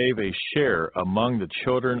 he gave a share among the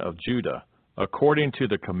children of Judah, according to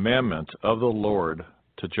the commandment of the Lord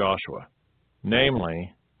to Joshua,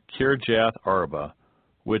 namely Kirjath Arba,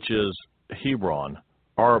 which is Hebron.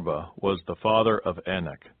 Arba was the father of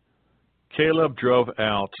Anak. Caleb drove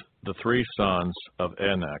out the three sons of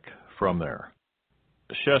Anak from there,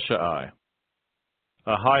 Sheshai,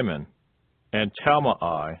 Ahiman, and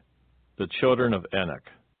Talmai, the children of Anak.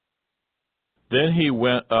 Then he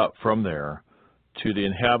went up from there to the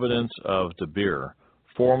inhabitants of Debir.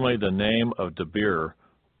 Formerly the name of Debir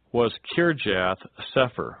was Kirjath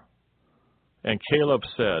Sepher. And Caleb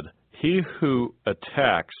said, He who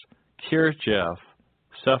attacks Kirjath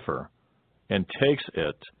Sepher and takes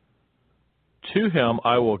it, to him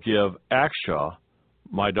I will give Akshah,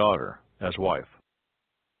 my daughter, as wife.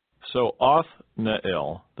 So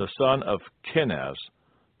Othniel, the son of Kenaz,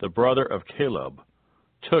 the brother of Caleb,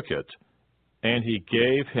 took it, and he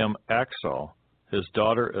gave him Achsah, his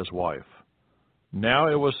daughter, as wife. Now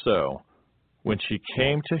it was so, when she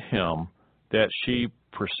came to him, that she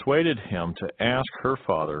persuaded him to ask her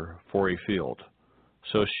father for a field.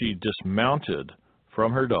 So she dismounted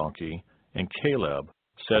from her donkey, and Caleb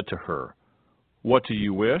said to her, What do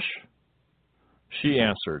you wish? She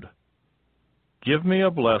answered, Give me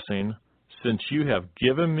a blessing, since you have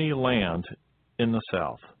given me land in the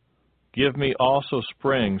south. Give me also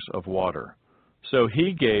springs of water. So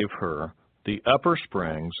he gave her the upper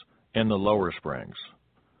springs and the lower springs.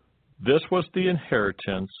 This was the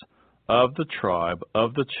inheritance of the tribe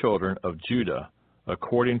of the children of Judah,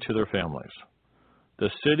 according to their families. The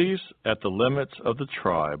cities at the limits of the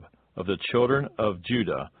tribe of the children of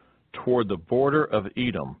Judah toward the border of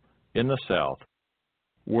Edom in the south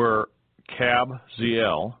were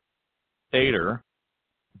Kabzeel, Ader,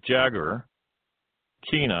 Jagur,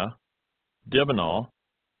 Kena, Dibonah,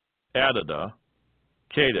 Adadah,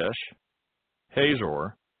 Kadesh,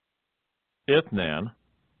 Hazor, Ithnan,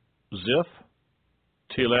 Ziph,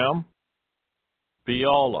 Telem,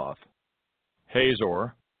 Bealoth,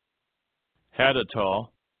 Hazor, Hadattah,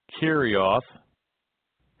 Kerioth,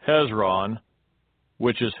 Hezron,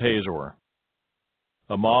 which is Hazor,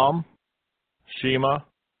 Amam, Shema,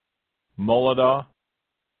 Moladah,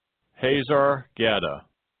 Hazar Gaddah,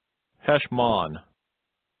 Heshmon,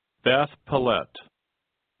 Beth Pelet,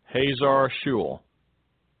 Hazar Shul,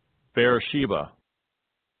 Beersheba,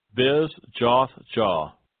 Biz Joth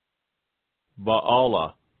Jah,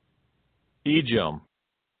 Baalah, Ejim,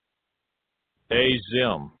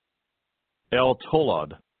 Azim, El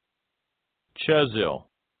Tolad, Chezil,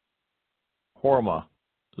 Hormah,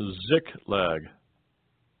 Ziklag,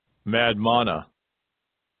 Madmannah,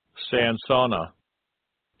 Sansannah,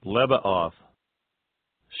 Lebaoth,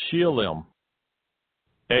 Shealim,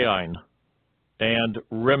 Ain, and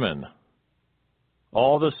Rimmon.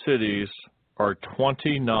 All the cities are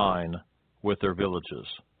 29 with their villages.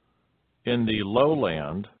 In the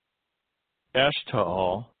lowland,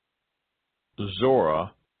 Eshtaol,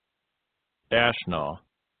 Zorah, Ashna,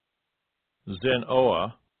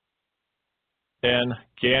 Zenoah, En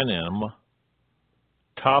Ganim,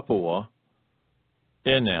 Tapua,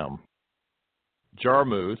 Enem,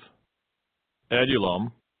 Jarmuth,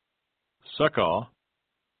 Adullam, Sukkah,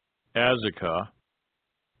 Azekah,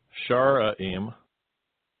 Sharaim,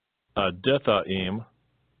 Adithaim,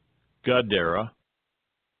 Gadara,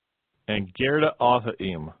 and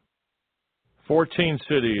Gerdaothaim, 14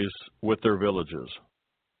 cities with their villages.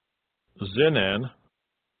 Zenan,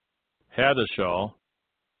 Hadashah,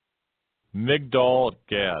 Migdal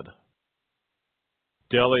Gad,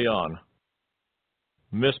 Delion,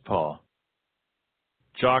 Mizpah,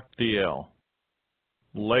 Joktheel,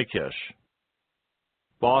 Lachish,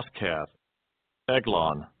 Boskath,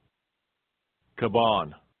 Eglon,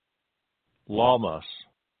 Kaban, Lamas,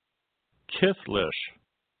 Kithlish,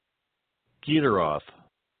 Gederoth,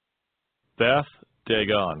 Beth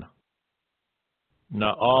Dagon,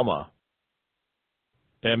 Naamah,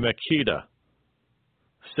 and Makkedah,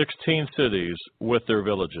 16 cities with their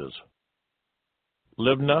villages.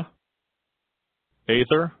 Libnah,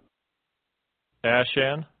 Aether,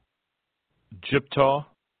 Ashan, Jiptah,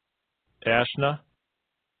 Ashna,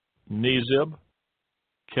 Nezib,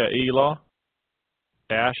 Keilah,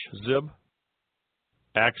 Ashzib,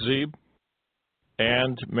 Akzib,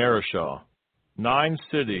 and Mareshah, 9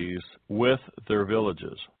 cities with their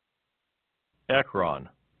villages. Ekron,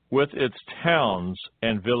 with its towns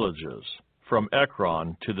and villages, from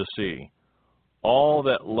Ekron to the sea, all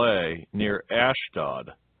that lay near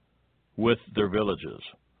Ashdod, with their villages.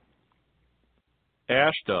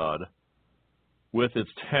 Ashdod, with its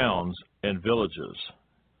towns and villages.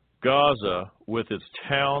 Gaza, with its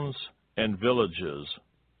towns and villages,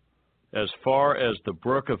 as far as the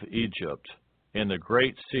brook of Egypt, and the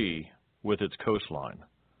great sea with its coastline.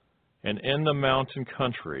 And in the mountain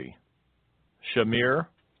country, Shamir,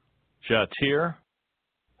 Jatir,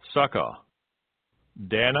 Sukkah,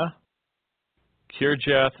 Dana,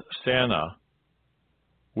 Kirjath Sana,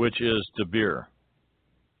 which is Debir,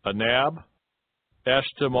 Anab,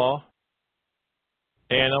 Eshtemoh,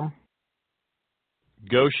 Anam,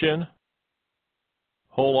 Goshen,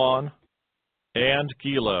 Holon, and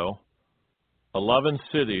Gilo, 11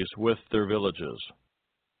 cities with their villages.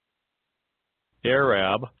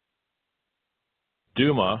 Arab,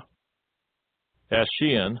 Duma,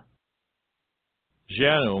 Ashian,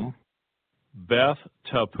 Janum, Beth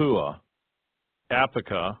Tapua,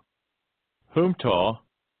 Apekah, Humtah,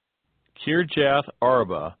 Kirjath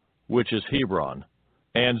Arba, which is Hebron,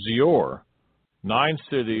 and Zior, 9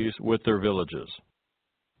 cities with their villages.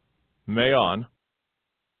 Maon,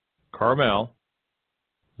 Carmel,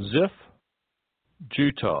 Ziph,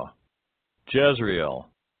 Jutah, Jezreel,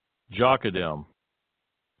 Jokadim,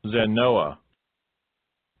 Zanoah,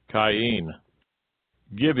 Cain,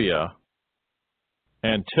 Gibeah,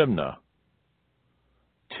 and Timnah,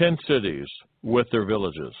 10 cities with their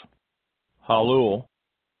villages. Halul,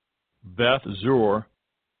 Beth Zur,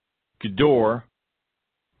 Gedor,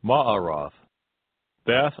 Ma'aroth,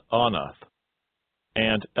 Beth Anath,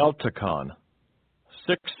 and Eltekon,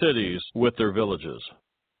 6 cities with their villages.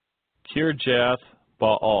 Kirjath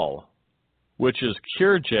Baal, which is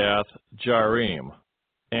Kirjath Jearim,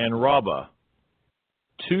 and Rabbah,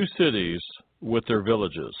 2 cities with their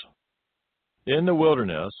villages. In the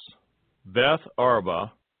wilderness, Beth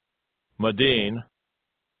Arba, Madin,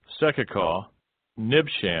 Sekakah,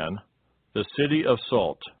 Nibshan, the city of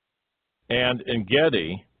Salt, and En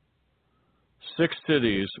Gedi, 6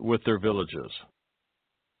 cities with their villages.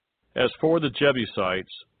 As for the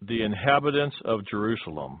Jebusites, the inhabitants of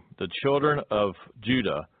Jerusalem, the children of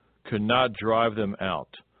Judah could not drive them out.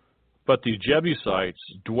 But the Jebusites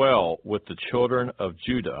dwell with the children of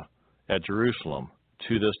Judah at Jerusalem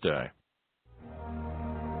to this day.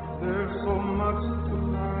 There's so much to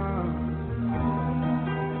learn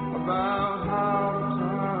about how to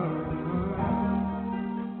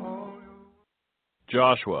turn all your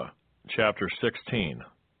Joshua chapter 16.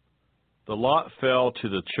 The lot fell to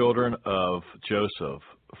the children of Joseph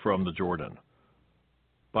from the Jordan,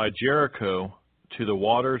 by Jericho to the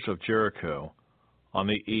waters of Jericho on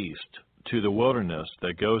the east, to the wilderness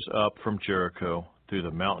that goes up from Jericho through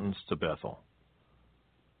the mountains to Bethel.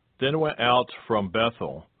 Then went out from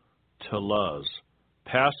Bethel to Luz,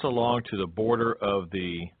 passed along to the border of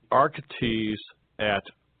the Archetes at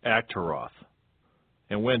Actaroth,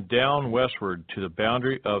 and went down westward to the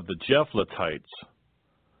boundary of the Japhletites,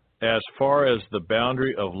 as far as the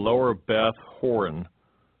boundary of lower Beth Horon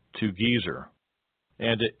to Gezer,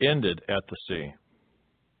 and it ended at the sea.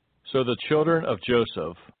 So the children of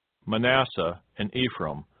Joseph, Manasseh, and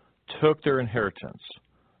Ephraim took their inheritance.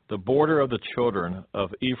 The border of the children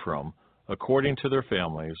of Ephraim, according to their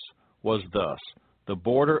families, was thus. The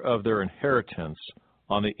border of their inheritance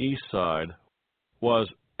on the east side was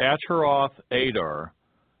Ataroth Adar,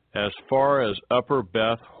 as far as upper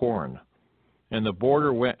Beth Horon, and the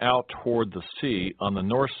border went out toward the sea on the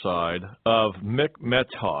north side of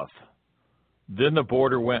Mikmetoth. Then the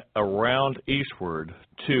border went around eastward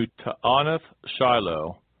to Taanath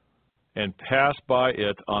Shiloh, and passed by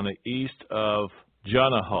it on the east of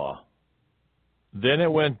Janahah. Then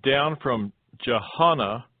it went down from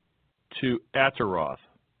Jahana to Ataroth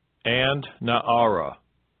and Naarah,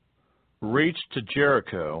 reached to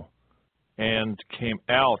Jericho, and came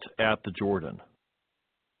out at the Jordan.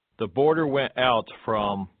 The border went out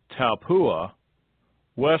from Tappuah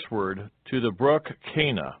westward to the brook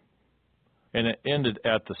Cana, and it ended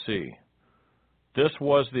at the sea. This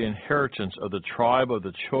was the inheritance of the tribe of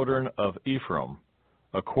the children of Ephraim,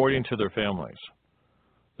 according to their families.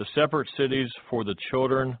 The separate cities for the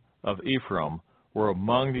children of Ephraim were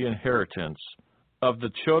among the inheritance of the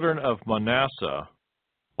children of Manasseh,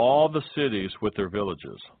 all the cities with their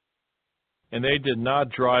villages. And they did not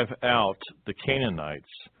drive out the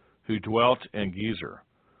Canaanites who dwelt in Gezer,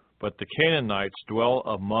 but the Canaanites dwell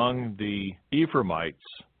among the Ephraimites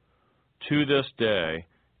to this day,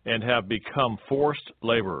 and have become forced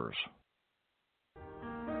laborers.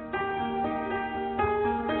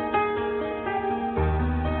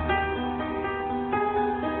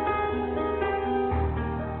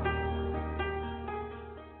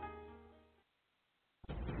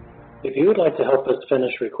 If you would like to help us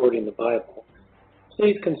finish recording the Bible,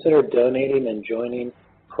 please consider donating and joining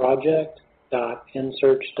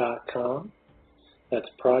project.nsearch.com. That's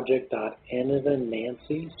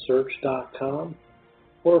project.nancysearch.com,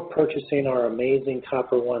 or purchasing our amazing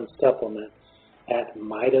Copper One supplement at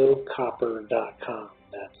mitocopper.com.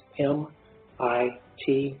 That's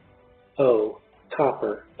MITO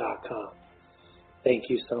copper.com. Thank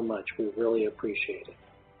you so much. We really appreciate it.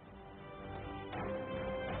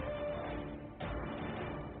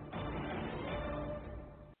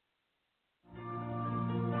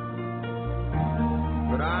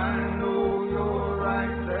 But I know you're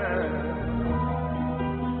right there,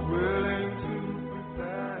 willing to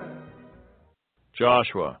prepare.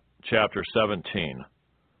 Joshua chapter 17.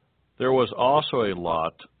 There was also a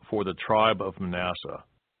lot for the tribe of Manasseh,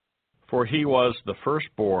 for he was the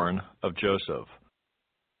firstborn of Joseph.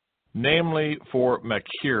 Namely, for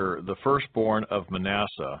Machir, the firstborn of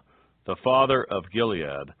Manasseh, the father of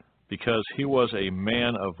Gilead, because he was a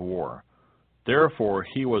man of war. Therefore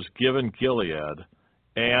he was given Gilead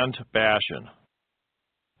and Bashan.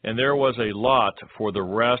 And there was a lot for the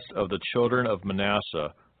rest of the children of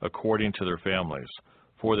Manasseh according to their families.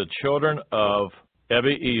 For the children of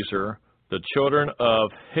Ebiezer, the children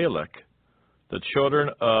of Halek, the children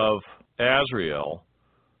of Azriel,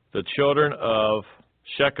 the children of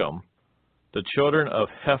Shechem, the children of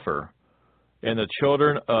Hepher, and the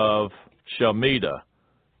children of Shelmidah.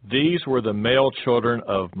 These were the male children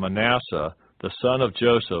of Manasseh, the son of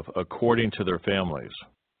Joseph, according to their families.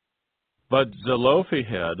 But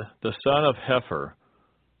Zelophehad, the son of Hepher,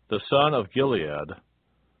 the son of Gilead,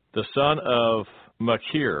 the son of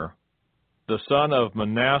Machir, the son of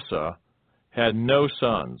Manasseh, had no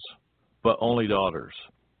sons, but only daughters.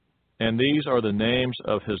 And these are the names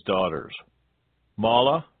of his daughters: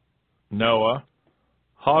 Mahlah, Noah,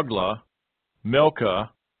 Hoglah,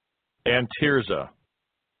 Milcah, and Tirzah.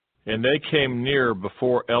 And they came near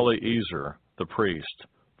before Eleazar the priest,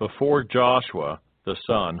 before Joshua the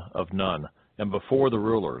son of Nun, and before the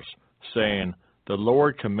rulers, saying, The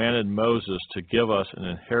Lord commanded Moses to give us an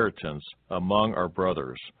inheritance among our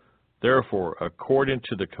brothers. Therefore, according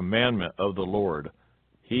to the commandment of the Lord,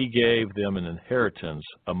 he gave them an inheritance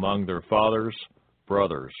among their fathers'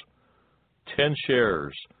 brothers. 10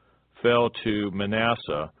 shares fell to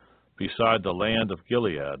Manasseh beside the land of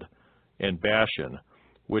Gilead and Bashan,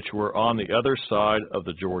 which were on the other side of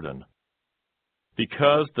the Jordan.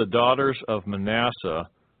 Because the daughters of Manasseh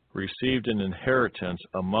received an inheritance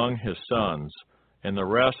among his sons, and the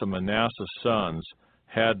rest of Manasseh's sons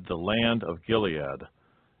had the land of Gilead,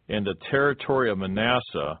 and the territory of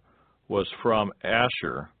Manasseh was from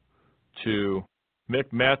Asher to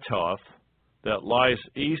Michmetoth, that lies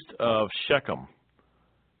east of Shechem,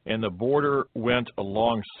 and the border went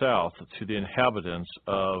along south to the inhabitants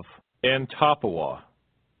of En-Tappuah.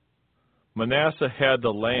 Manasseh had the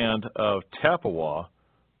land of Tappuah,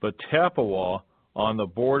 but Tappuah on the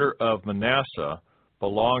border of Manasseh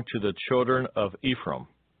belonged to the children of Ephraim.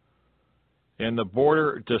 And the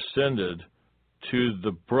border descended to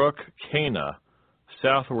the brook Cana,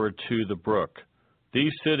 southward to the brook.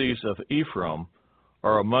 These cities of Ephraim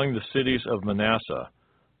are among the cities of Manasseh.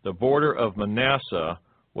 The border of Manasseh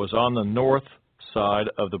was on the north side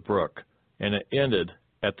of the brook, and it ended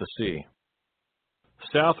at the sea.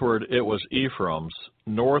 Southward it was Ephraim's,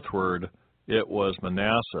 northward it was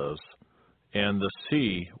Manasseh's, and the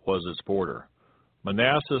sea was its border.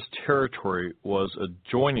 Manasseh's territory was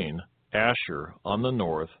adjoining Asher on the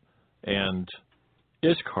north and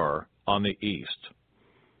Issachar on the east.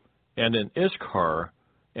 And in Issachar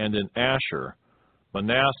and in Asher,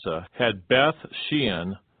 Manasseh had Beth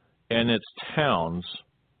Shean and its towns,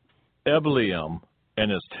 Ebleam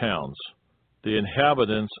and its towns, the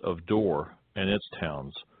inhabitants of Dor and its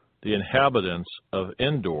towns, the inhabitants of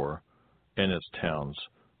Endor and its towns,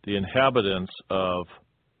 the inhabitants of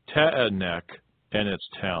Taanach and its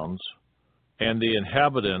towns, and the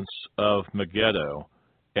inhabitants of Megiddo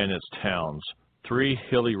and its towns, 3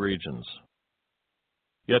 hilly regions.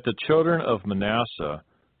 Yet the children of Manasseh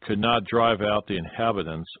could not drive out the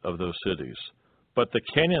inhabitants of those cities, but the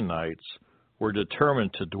Canaanites were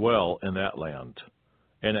determined to dwell in that land.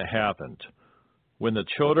 And it happened, when the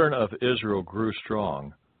children of Israel grew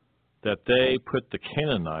strong, that they put the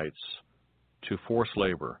Canaanites to forced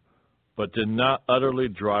labor, but did not utterly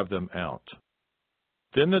drive them out.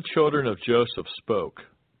 Then the children of Joseph spoke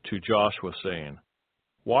to Joshua, saying,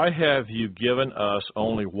 Why have you given us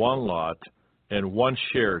only one lot and one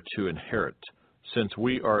share to inherit, since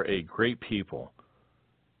we are a great people,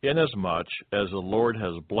 inasmuch as the Lord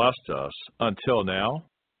has blessed us until now?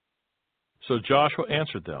 So Joshua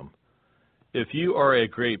answered them, If you are a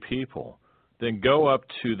great people, then go up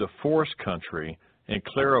to the forest country and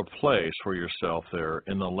clear a place for yourself there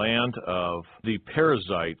in the land of the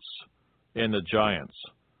Perizzites and the giants,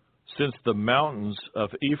 since the mountains of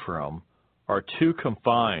Ephraim are too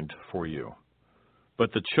confined for you.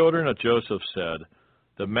 But the children of Joseph said,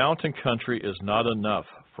 The mountain country is not enough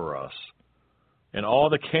for us, and all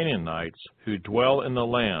the Canaanites who dwell in the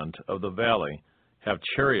land of the valley have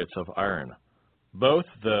chariots of iron, both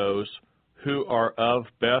those who are of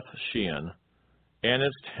Beth Shean and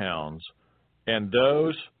its towns, and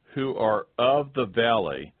those who are of the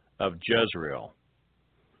valley of Jezreel.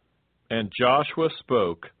 And Joshua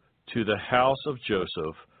spoke to the house of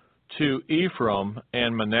Joseph, to Ephraim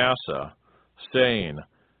and Manasseh, saying,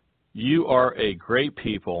 You are a great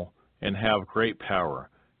people and have great power.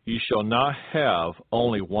 You shall not have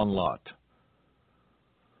only one lot,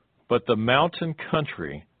 but the mountain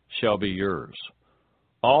country shall be yours.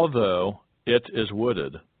 Although it is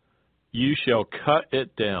wooded, you shall cut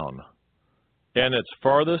it down, and its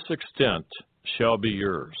farthest extent shall be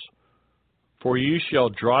yours. For you shall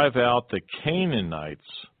drive out the Canaanites,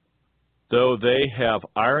 though they have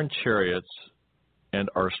iron chariots and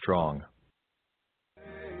are strong.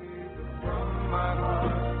 From my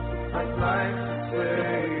heart, I'd like to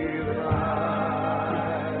say that I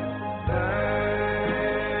thank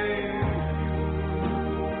you.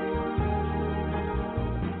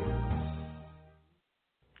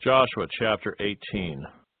 Joshua chapter 18.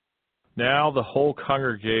 Now the whole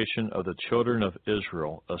congregation of the children of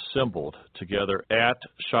Israel assembled together at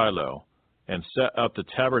Shiloh, and set up the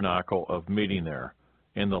tabernacle of meeting there,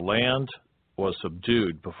 and the land was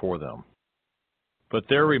subdued before them. But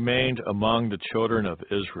there remained among the children of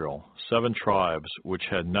Israel 7 tribes which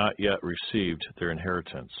had not yet received their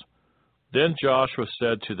inheritance. Then Joshua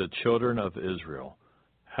said to the children of Israel,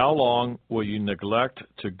 How long will you neglect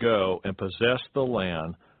to go and possess the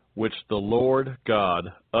land which the Lord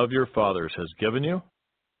God of your fathers has given you?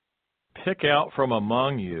 Pick out from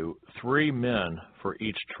among you 3 men for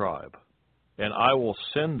each tribe, and I will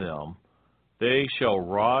send them. They shall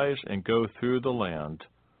rise and go through the land,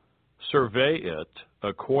 survey it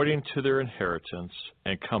according to their inheritance,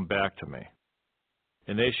 and come back to me.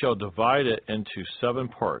 And they shall divide it into 7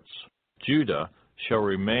 parts. Judah shall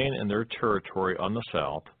remain in their territory on the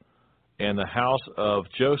south, and the house of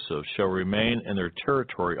Joseph shall remain in their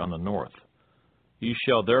territory on the north. You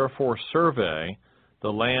shall therefore survey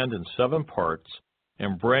the land in 7 parts,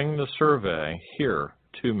 and bring the survey here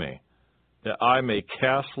to me, that I may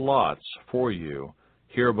cast lots for you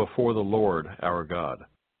here before the Lord our God.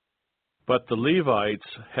 But the Levites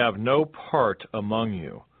have no part among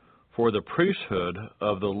you, for the priesthood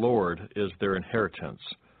of the Lord is their inheritance.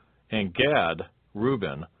 And Gad,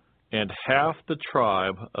 Reuben, and half the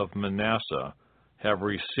tribe of Manasseh have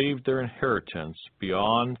received their inheritance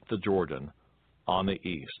beyond the Jordan on the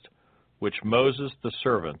east, which Moses the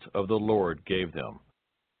servant of the Lord gave them.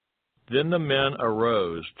 Then the men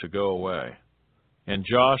arose to go away, and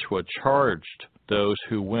Joshua charged those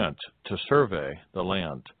who went to survey the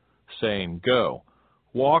land, saying, Go,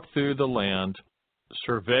 walk through the land,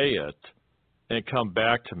 survey it, and come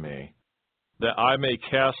back to me, that I may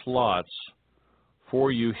cast lots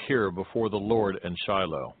for you here before the Lord in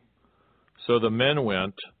Shiloh. So the men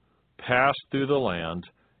went, passed through the land,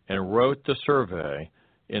 and wrote the survey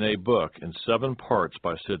in a book in 7 parts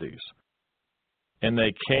by cities. And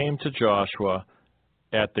they came to Joshua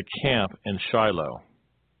at the camp in Shiloh.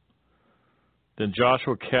 Then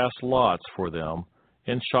Joshua cast lots for them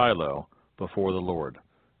in Shiloh before the Lord.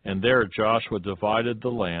 And there Joshua divided the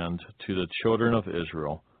land to the children of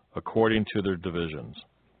Israel according to their divisions.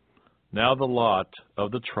 Now the lot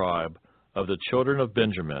of the tribe of the children of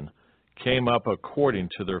Benjamin came up according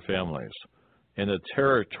to their families, and the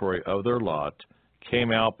territory of their lot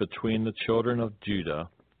came out between the children of Judah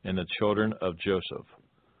and the children of Joseph.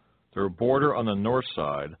 Their border on the north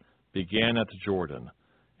side began at the Jordan,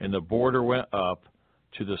 and the border went up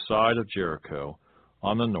to the side of Jericho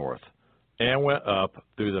on the north, and went up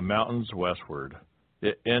through the mountains westward.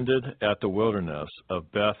 It ended at the wilderness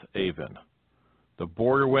of Beth-aven. The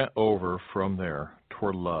border went over from there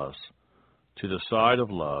toward Luz, to the side of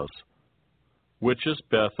Luz, which is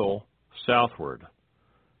Bethel, southward,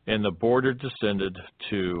 and the border descended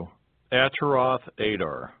to Ataroth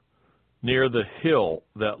Adar, near the hill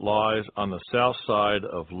that lies on the south side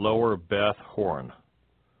of lower Beth Horon.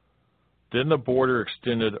 Then the border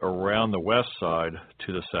extended around the west side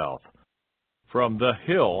to the south, from the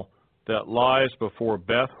hill that lies before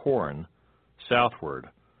Beth Horon southward,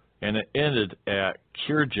 and it ended at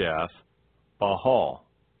Kirjath Bahal,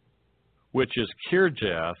 which is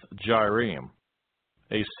Kirjath Jearim,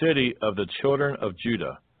 a city of the children of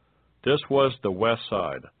Judah. This was the west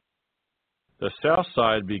side. The south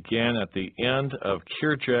side began at the end of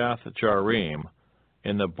Kirjath Jearim,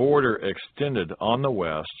 and the border extended on the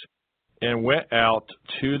west and went out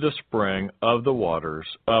to the spring of the waters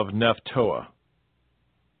of Nephtoah.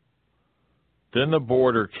 Then the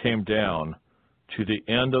border came down to the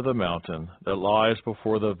end of the mountain that lies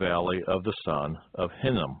before the valley of the son of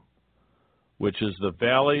Hinnom, which is the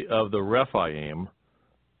valley of the Rephaim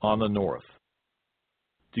on the north,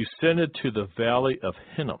 descended to the valley of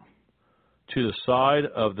Hinnom, to the side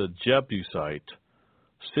of the Jebusite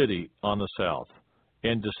city on the south,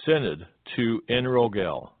 and descended to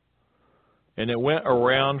En-Rogel. And it went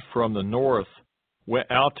around from the north,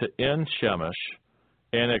 went out to En-Shemesh,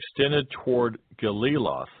 and extended toward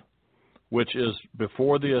Geliloth, which is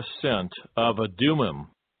before the ascent of Adumim,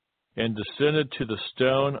 and descended to the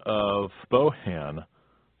stone of Bohan,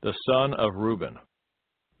 the son of Reuben.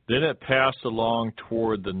 Then it passed along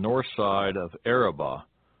toward the north side of Arabah,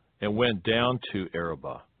 and went down to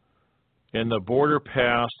Arabah. And the border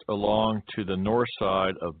passed along to the north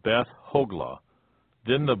side of Beth Hoglah.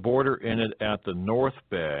 Then the border ended at the north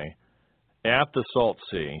bay, at the Salt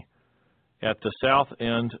Sea, at the south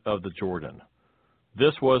end of the Jordan.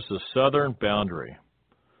 This was the southern boundary.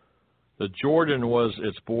 The Jordan was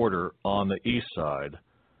its border on the east side.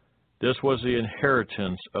 This was the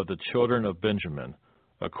inheritance of the children of Benjamin,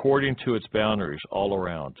 according to its boundaries all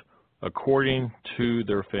around, according to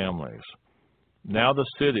their families. Now the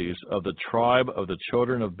cities of the tribe of the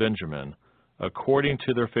children of Benjamin, according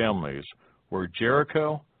to their families, were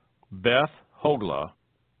Jericho, Beth Hoglah,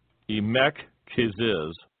 Emek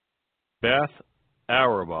Keziz, Beth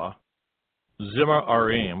Arabah,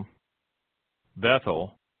 Zimmer-Arim,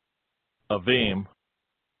 Bethel, Avim,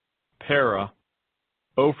 Para,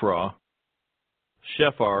 Ophrah,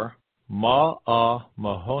 Shephar,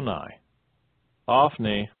 Ma'ah-Mahonai,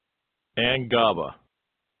 Ophni, and Gaba,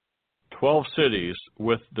 12 cities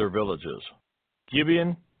with their villages: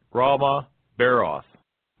 Gibeon, Ramah, Beroth,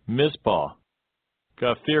 Mizpah,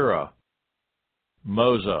 Gaphirah,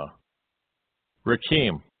 Moza,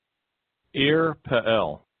 Rekem,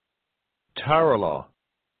 Ir-Peel, Taralah,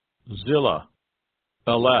 Zillah,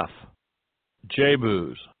 Aleph,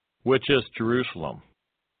 Jebus, which is Jerusalem,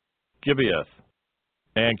 Gibeath,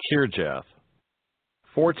 and Kirjath,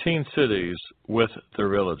 14 cities with their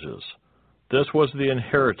villages. This was the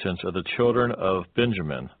inheritance of the children of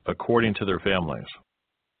Benjamin, according to their families.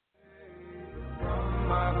 From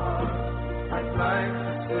my heart, I'd like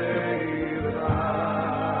to say that I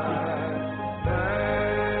thank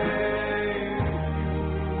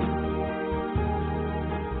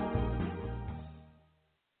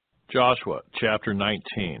you. Joshua chapter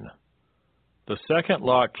 19. The second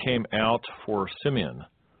lot came out for Simeon,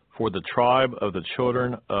 for the tribe of the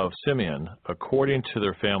children of Simeon, according to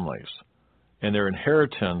their families. And their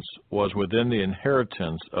inheritance was within the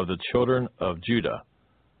inheritance of the children of Judah.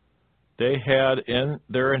 They had in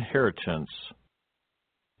their inheritance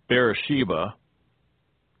Beersheba,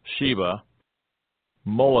 Sheba,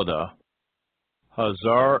 Moladah,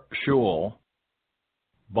 Hazar Shual,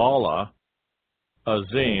 Bala,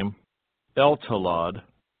 Azim, Eltolad,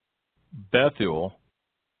 Bethuel,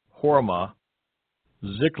 Hormah,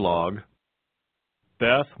 Ziklag,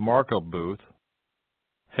 Beth Markaboth,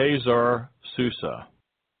 Hazar Susa,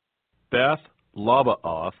 Beth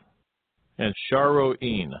Labaoth, and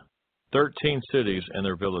Sharoin, 13 cities and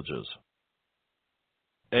their villages.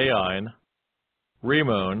 Ain,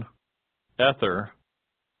 Rimmon, Ether,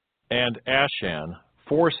 and Ashan,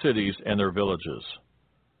 4 cities and their villages.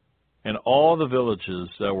 And all the villages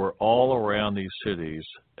that were all around these cities,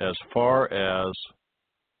 as far as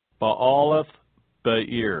Baalath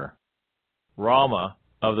Beir, Ramah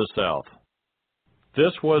of the south.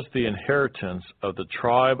 This was the inheritance of the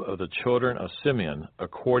tribe of the children of Simeon,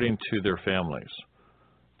 according to their families.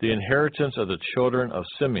 The inheritance of the children of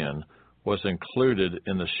Simeon was included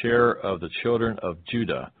in the share of the children of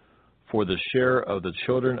Judah, for the share of the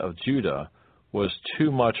children of Judah was too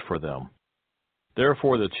much for them.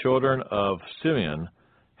 Therefore the children of Simeon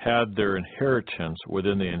had their inheritance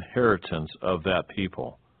within the inheritance of that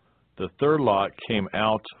people. The third lot came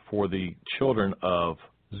out for the children of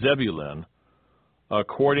Zebulun,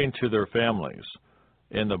 according to their families,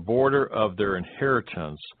 and the border of their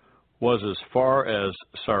inheritance was as far as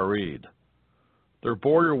Sarid. Their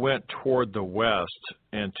border went toward the west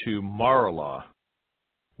and to Maralah,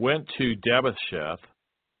 went to Dabbasheth,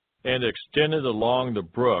 and extended along the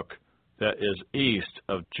brook that is east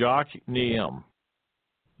of Jokneam.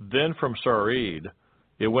 Then from Sarid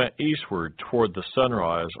it went eastward toward the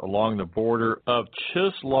sunrise along the border of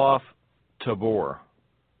Chisloth Tabor,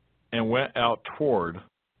 and went out toward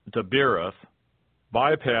Dabirath,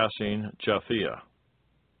 bypassing Japhia.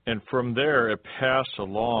 And from there it passed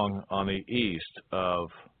along on the east of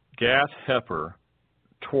Gath-Hepher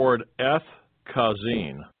toward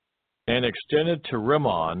Eth-Kazin, and extended to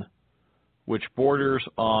Rimmon, which borders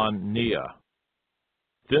on Neah.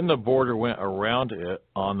 Then the border went around it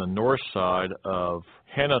on the north side of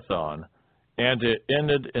Hanathon, and it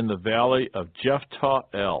ended in the valley of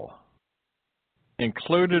Jephthah-El.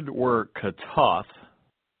 Included were Katath,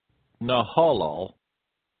 Nahalal,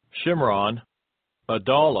 Shimron,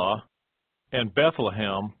 Adalah, and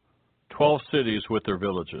Bethlehem, 12 cities with their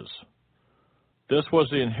villages. This was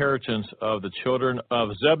the inheritance of the children of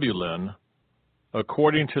Zebulun,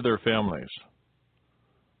 according to their families.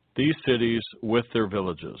 These cities with their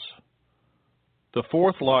villages. The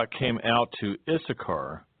fourth lot came out to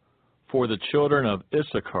Issachar, for the children of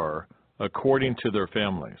Issachar, according to their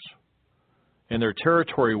families. And their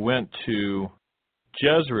territory went to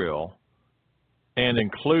Jezreel, and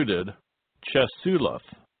included Chesulloth,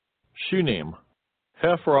 Shunem,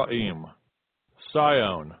 Hephraim,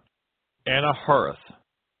 Sion, Anahareth,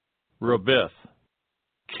 Rabith,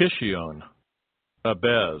 Kishion,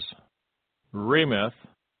 Abez, Remeth,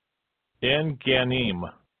 En-Ganim,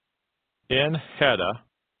 En-Heda,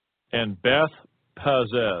 and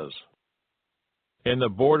Beth-Pazez. And the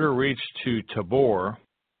border reached to Tabor,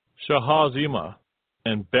 Shahazimah,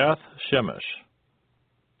 and Beth-Shemesh.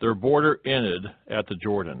 Their border ended at the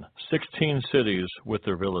Jordan, 16 cities with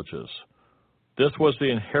their villages. This was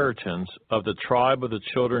the inheritance of the tribe of the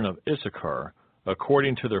children of Issachar,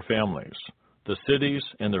 according to their families, the cities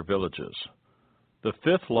and their villages. The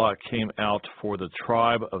fifth lot came out for the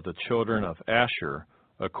tribe of the children of Asher,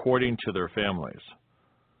 according to their families.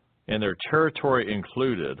 And their territory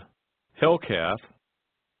included Helkath,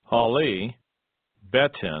 Hali,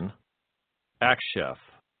 Betin, Aksheph,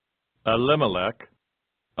 Elimelech,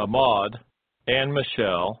 Amad, and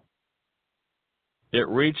Michelle. It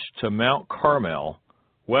reached to Mount Carmel,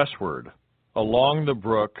 westward, along the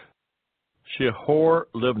brook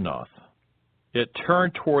Shihor-Libnath. It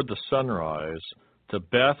turned toward the sunrise to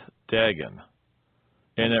Beth Dagon,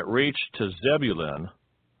 and it reached to Zebulun,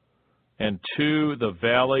 and to the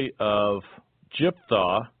valley of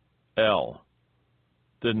Jephthah-El,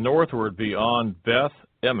 then northward beyond Beth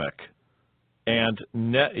Emek and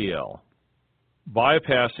Neiel.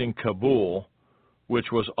 bypassing Kabul,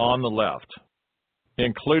 which was on the left,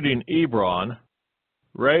 including Ebron,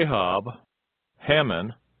 Rehob,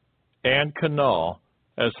 Hammon, and Canal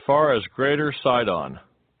as far as Greater Sidon,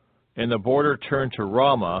 and the border turned to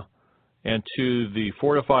Ramah and to the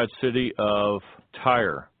fortified city of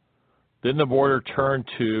Tyre. Then the border turned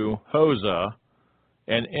to Hosah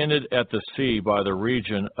and ended at the sea by the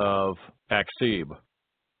region of Aksib.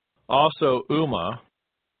 Also Ummah,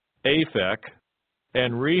 Aphek,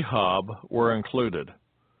 and Rehob were included,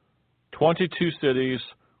 22 cities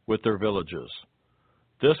with their villages.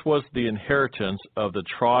 This was the inheritance of the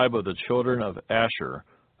tribe of the children of Asher,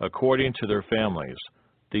 according to their families,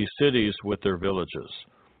 these cities with their villages.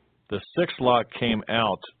 The sixth lot came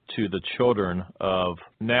out to the children of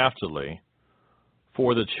Naphtali,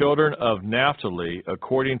 for the children of Naphtali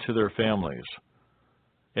according to their families.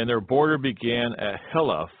 And their border began at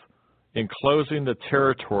Heleph, enclosing the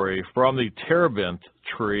territory from the terebinth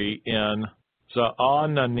tree in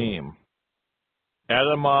Zaananim,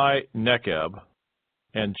 Adamai Nekeb,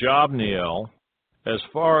 and Jabneel, as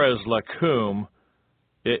far as Lakum.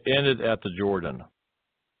 It ended at the Jordan.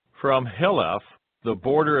 From Heleph, the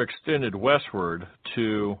border extended westward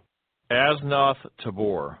to Aznoth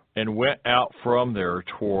Tabor and went out from there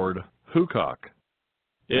toward Hukok.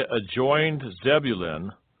 It adjoined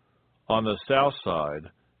Zebulun on the south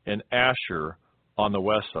side and Asher on the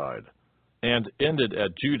west side, and ended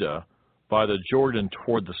at Judah by the Jordan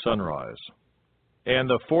toward the sunrise. And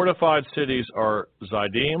the fortified cities are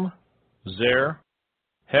Zidim, Zer,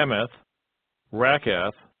 Hemath,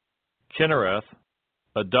 Rakath, Kinnereth,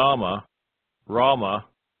 Adama, Ramah,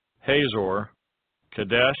 Hazor,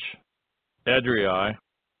 Kadesh, Edrei,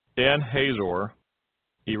 and Hazor,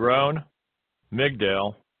 Eron,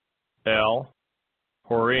 Migdal, El,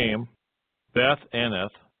 Horim, Beth Anath,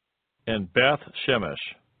 and Beth Shemesh,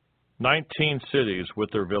 19 cities with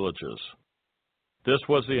their villages. This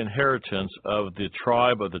was the inheritance of the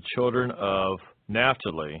tribe of the children of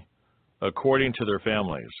Naphtali, according to their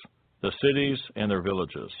families, the cities and their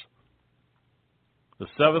villages. The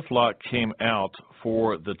seventh lot came out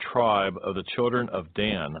for the tribe of the children of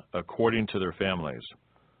Dan, according to their families.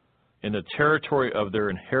 And the territory of their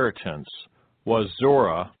inheritance was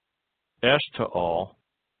Zorah, Eshtaol,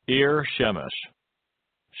 Shemesh,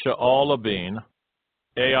 Sha'al-Abin,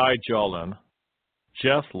 Ai-Jalon,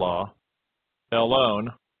 Jethlah, Elon,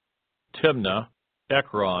 Timnah,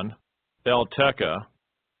 Ekron, Eltekeh,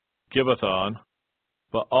 Gibbethon,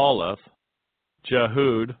 Baalath,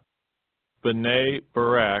 Jehud, Bnei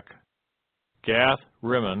Barak, Gath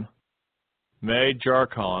Rimmon, Me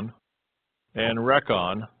Jarkon, and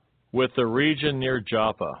Rekon, with the region near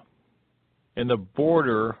Joppa. And the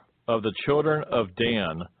border of the children of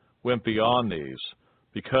Dan went beyond these,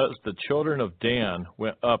 because the children of Dan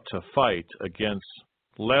went up to fight against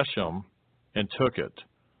Leshem and took it.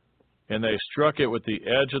 And they struck it with the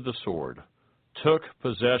edge of the sword, took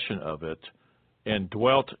possession of it, and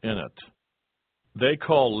dwelt in it. They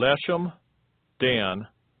call Leshem Dan,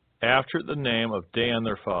 after the name of Dan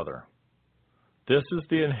their father. This is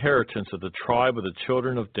the inheritance of the tribe of the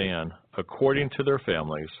children of Dan, according to their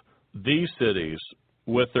families, these cities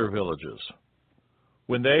with their villages.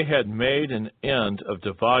 When they had made an end of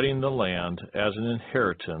dividing the land as an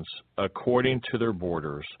inheritance according to their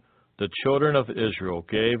borders, the children of Israel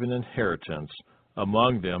gave an inheritance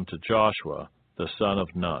among them to Joshua, the son of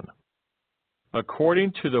Nun.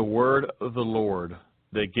 According to the word of the Lord,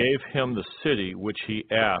 they gave him the city which he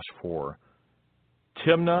asked for,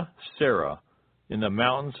 Timnah-Serah, in the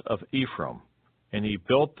mountains of Ephraim, and he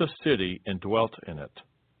built the city and dwelt in it.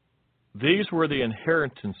 These were the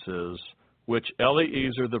inheritances which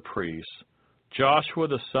Eleazar the priest, Joshua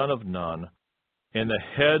the son of Nun, and the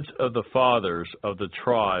heads of the fathers of the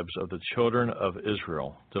tribes of the children of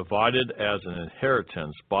Israel divided as an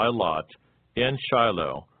inheritance by lot in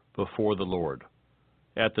Shiloh before the Lord,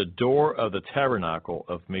 at the door of the tabernacle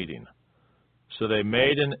of meeting. So they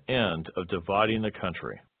made an end of dividing the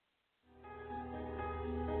country.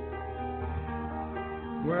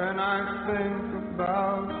 When I think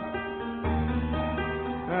about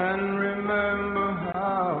and remember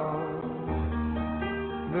how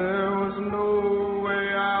there was no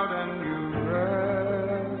way out and you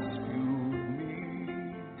rescued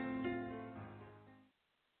me.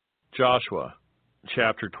 Joshua,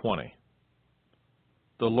 chapter 20.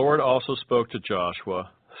 The Lord also spoke to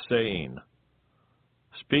Joshua, saying,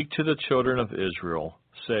 Speak to the children of Israel,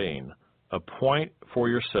 saying, Appoint for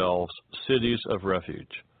yourselves cities of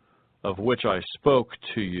refuge, of which I spoke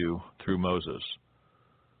to you through Moses,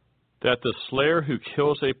 that the slayer who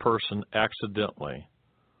kills a person accidentally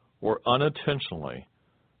or unintentionally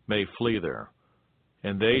may flee there,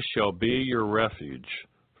 and they shall be your refuge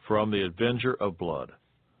from the avenger of blood.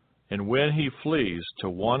 And when he flees to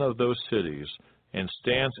one of those cities, and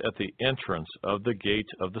stands at the entrance of the gate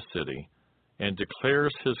of the city, and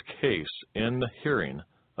declares his case in the hearing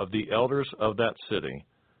of the elders of that city,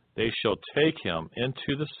 they shall take him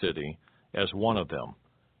into the city as one of them,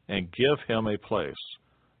 and give him a place,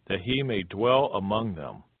 that he may dwell among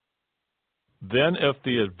them. Then if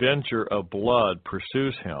the avenger of blood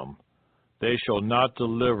pursues him, they shall not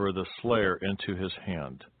deliver the slayer into his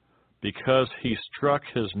hand, because he struck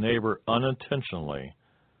his neighbor unintentionally,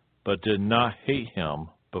 but did not hate him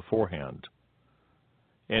beforehand.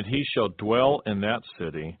 And he shall dwell in that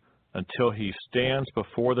city until he stands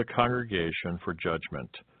before the congregation for judgment,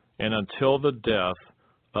 and until the death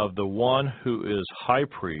of the one who is high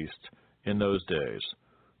priest in those days.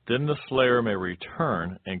 Then the slayer may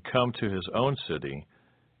return and come to his own city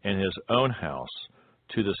and his own house,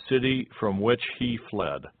 to the city from which he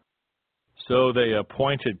fled. So they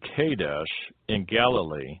appointed Kadesh in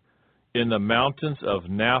Galilee, in the mountains of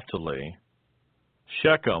Naphtali,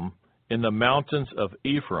 Shechem in the mountains of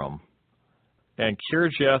Ephraim, and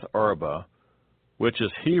Kirjath Arba, which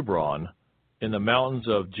is Hebron, in the mountains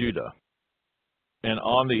of Judah. And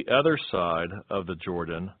on the other side of the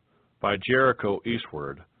Jordan, by Jericho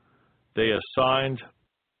eastward, they assigned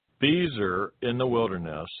Bezer in the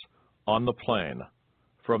wilderness on the plain,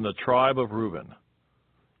 from the tribe of Reuben,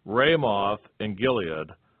 Ramoth in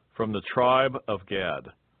Gilead from the tribe of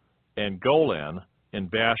Gad, and Golan in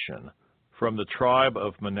Bashan from the tribe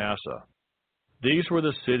of Manasseh. These were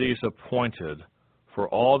the cities appointed for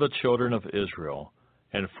all the children of Israel,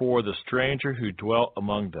 and for the stranger who dwelt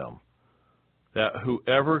among them, that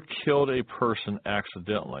whoever killed a person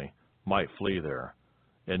accidentally might flee there,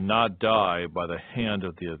 and not die by the hand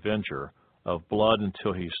of the avenger of blood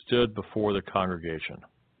until he stood before the congregation.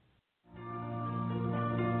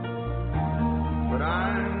 But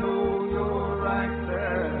I know you're right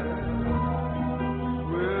there,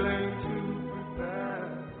 willing to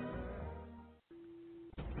prepare.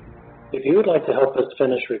 If you would like to help us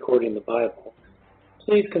finish recording the Bible,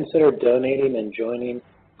 please consider donating and joining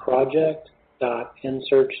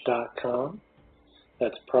project.nsearch.com.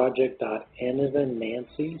 That's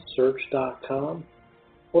project.nancy.search.com,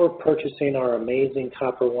 or purchasing our amazing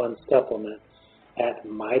Copper One supplement at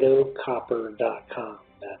mitocopper.com.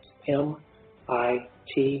 That's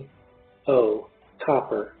MITO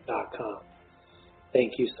copper.com.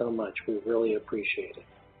 Thank you so much. We really appreciate it.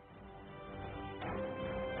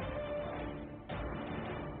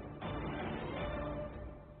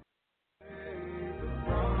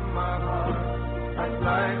 From my heart, I'd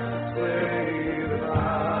like to say that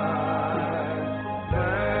I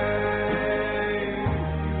thank you.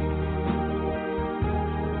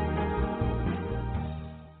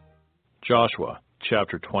 Joshua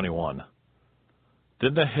chapter 21.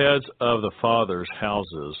 Then the heads of the fathers'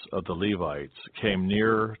 houses of the Levites came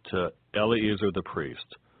near to Eleazar the priest,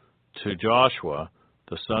 to Joshua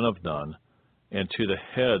the son of Nun, and to the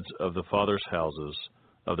heads of the fathers' houses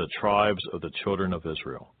of the tribes of the children of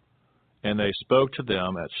Israel. And they spoke to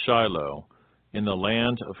them at Shiloh in the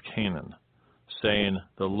land of Canaan, saying,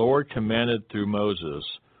 The Lord commanded through Moses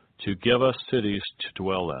to give us cities to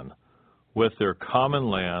dwell in, with their common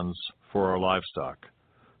lands for our livestock.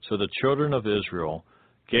 So the children of Israel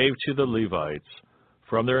gave to the Levites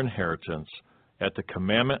from their inheritance at the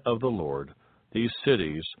commandment of the Lord these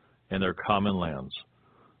cities and their common lands.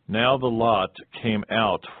 Now the lot came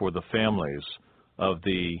out for the families of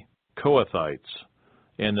the Kohathites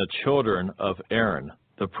and the children of Aaron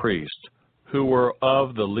the priest, who were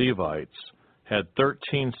of the Levites, had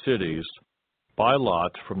 13 cities by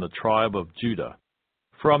lot from the tribe of Judah,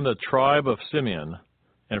 from the tribe of Simeon,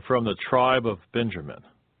 and from the tribe of Benjamin.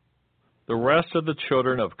 The rest of the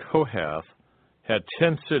children of Kohath had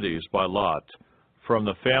 10 cities by lot from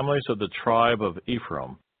the families of the tribe of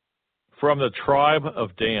Ephraim, from the tribe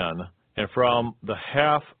of Dan, and from the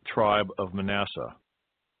half-tribe of Manasseh.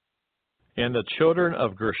 And the children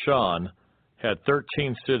of Gershon had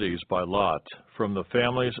 13 cities by lot from the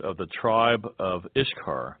families of the tribe of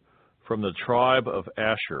Issachar, from the tribe of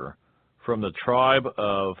Asher, from the tribe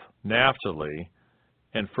of Naphtali,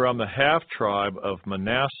 and from the half-tribe of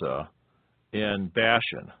Manasseh in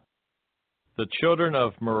Bashan. The children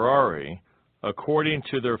of Merari, according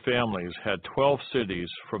to their families, had 12 cities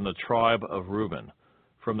from the tribe of Reuben,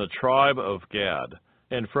 from the tribe of Gad,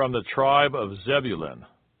 and from the tribe of Zebulun.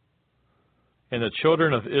 And the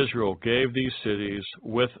children of Israel gave these cities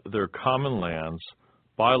with their common lands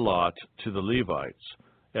by lot to the Levites,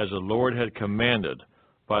 as the Lord had commanded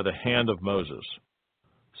by the hand of Moses.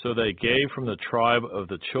 So they gave from the tribe of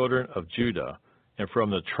the children of Judah And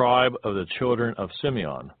from the tribe of the children of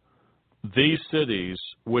Simeon, these cities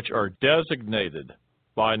which are designated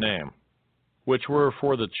by name, which were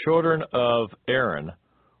for the children of Aaron,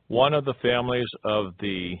 one of the families of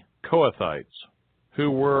the Kohathites,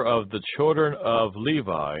 who were of the children of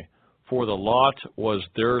Levi, for the lot was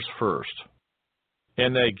theirs first.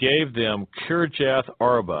 And they gave them Kirjath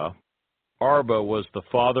Arba. Arba was the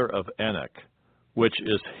father of Anak, which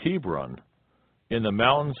is Hebron, in the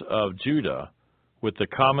mountains of Judah, with the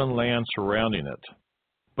common land surrounding it.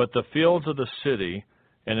 But the fields of the city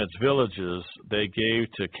and its villages they gave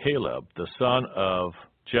to Caleb, the son of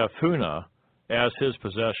Jephunneh, as his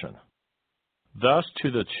possession. Thus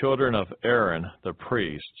to the children of Aaron the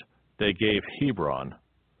priest they gave Hebron,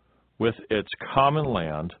 with its common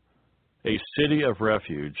land, a city of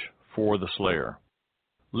refuge for the slayer.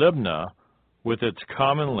 Libnah with its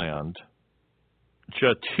common land,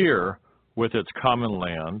 Jatir with its common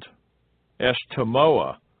land,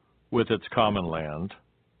 Eshtemoa with its common land,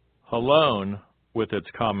 Halon with its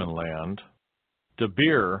common land,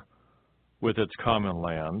 Debir with its common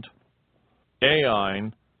land,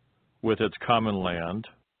 Ain with its common land,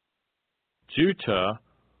 Juttah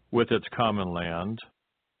with its common land,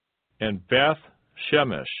 and Beth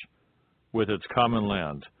Shemesh with its common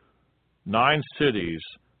land, 9 cities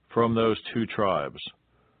from those 2 tribes.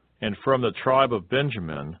 And from the tribe of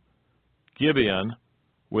Benjamin, Gibeon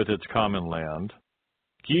with its common land,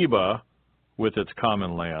 Geba with its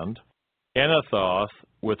common land, Anathoth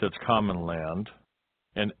with its common land,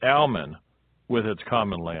 and Almon with its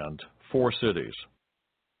common land, 4 cities.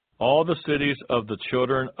 All the cities of the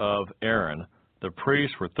children of Aaron, the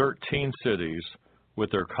priests, were 13 cities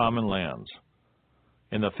with their common lands.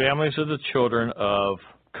 And the families of the children of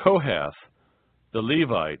Kohath, the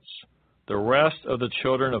Levites, the rest of the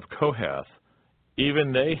children of Kohath,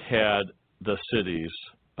 even they had the cities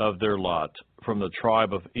of their lot from the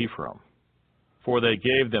tribe of Ephraim. For they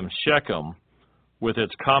gave them Shechem with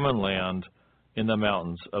its common land in the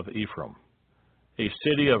mountains of Ephraim, a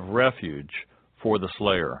city of refuge for the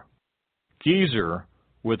slayer. Gezer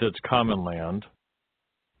with its common land,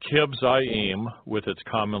 Kibzaim with its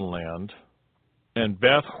common land, and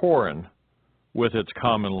Beth Horon with its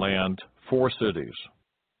common land, 4 cities.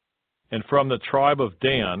 And from the tribe of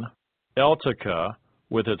Dan, Eltekeh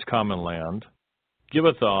with its common land,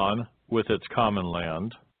 Gibbethon with its common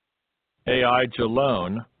land,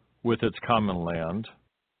 Aijalon with its common land,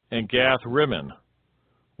 and Gath-Rimmon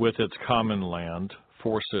with its common land,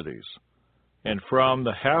 4 cities. And from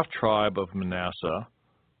the half-tribe of Manasseh,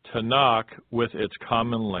 Tanakh with its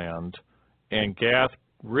common land, and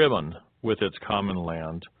Gath-Rimmon with its common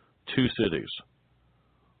land, 2 cities.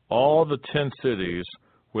 All the 10 cities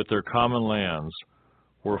with their common lands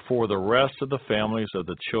were for the rest of the families of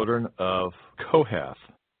the children of Kohath.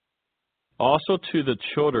 Also to the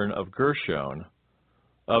children of Gershon,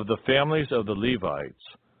 of the families of the Levites,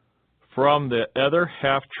 from the other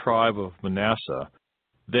half-tribe of Manasseh,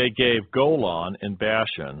 they gave Golan in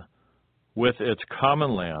Bashan, with its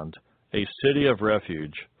common land, a city of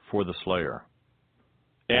refuge for the slayer,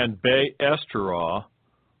 and Be-Eshteroth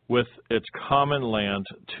with its common land,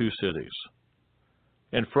 2 cities.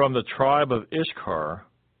 And from the tribe of Issachar,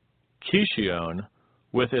 Kishion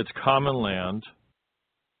with its common land,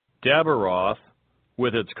 Daberoth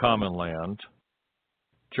with its common land,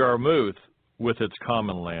 Jarmuth with its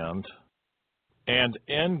common land, and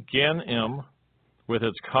En-Gannim with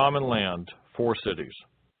its common land, 4 cities.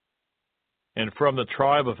 And from the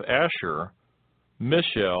tribe of Asher,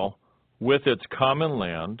 Mishal with its common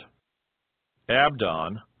land,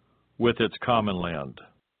 Abdon with its common land,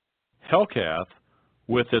 Helkath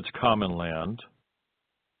with its common land,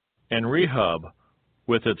 and Rehob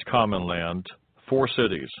with its common land, 4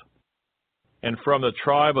 cities. And from the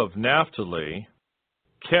tribe of Naphtali,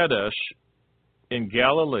 Kadesh in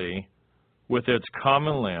Galilee with its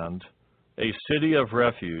common land, a city of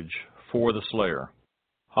refuge for the slayer.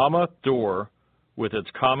 Hamath-dor with its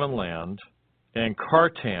common land, and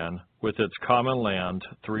Kartan with its common land,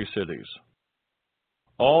 3 cities.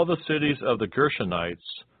 All the cities of the Gershonites,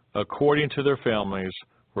 according to their families,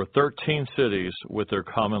 were 13 cities with their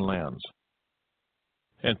common lands.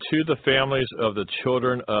 And to the families of the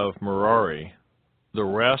children of Merari, the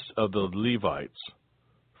rest of the Levites,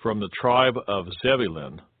 from the tribe of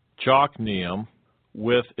Zebulun, Jokneam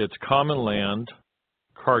with its common land,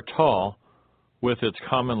 Kartal with its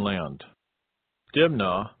common land,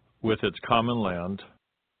 Dimnah with its common land,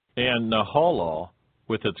 and Nahalal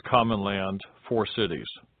with its common land, 4 cities.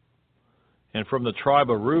 And from the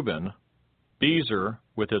tribe of Reuben, Bezer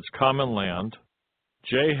with its common land,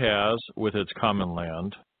 Jahaz with its common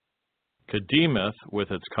land, Kedemoth with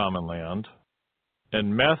its common land,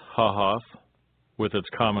 and Meth-Hahath with its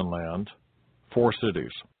common land, 4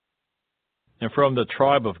 cities. And from the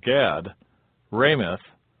tribe of Gad, Ramoth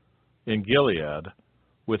in Gilead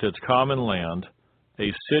with its common land,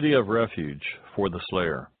 a city of refuge for the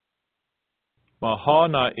slayer.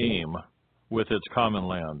 Mahanaim with its common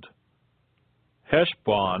land,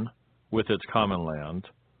 Heshbon with its common land,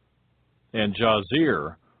 and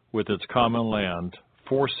Jazer with its common land,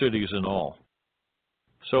 4 cities in all.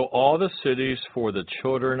 So all the cities for the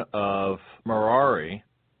children of Merari,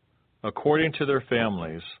 according to their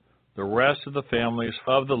families, the rest of the families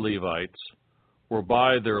of the Levites, were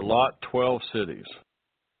by their lot 12 cities.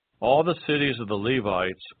 All the cities of the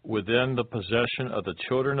Levites within the possession of the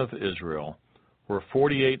children of Israel were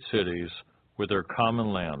 48 cities with their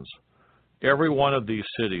common lands. Every one of these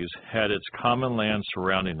cities had its common land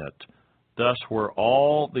surrounding it. Thus were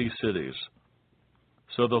all these cities.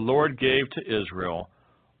 So the Lord gave to Israel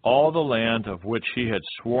all the land of which he had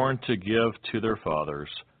sworn to give to their fathers,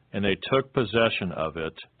 and they took possession of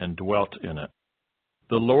it and dwelt in it.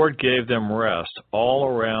 The Lord gave them rest all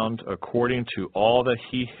around according to all that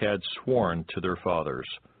he had sworn to their fathers,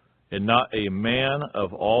 and not a man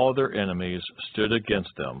of all their enemies stood against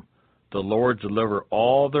them. The Lord delivered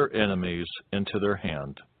all their enemies into their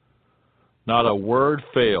hand. Not a word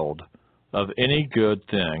failed of any good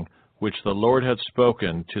thing which the Lord had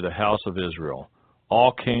spoken to the house of Israel.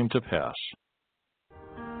 All came to pass.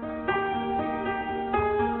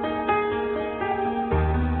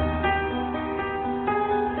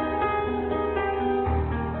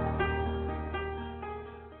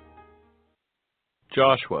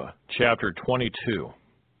 Joshua chapter 22.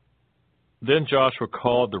 Then Joshua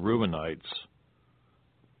called the Reubenites,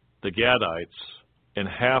 the Gadites, and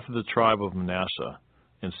half of the tribe of Manasseh,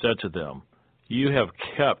 and said to them, You have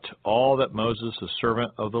kept all that Moses the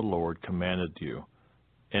servant of the Lord commanded you,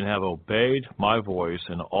 and have obeyed my voice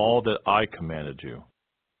in all that I commanded you.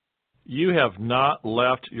 You have not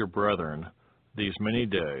left your brethren these many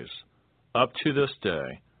days, up to this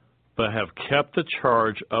day, but have kept the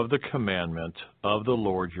charge of the commandment of the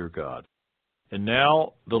Lord your God. And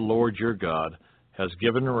now the Lord your God has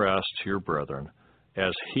given rest to your brethren,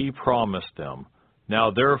 as he promised them. Now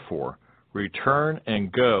therefore, return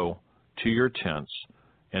and go to your tents,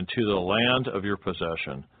 and to the land of your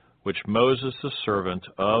possession, which Moses the servant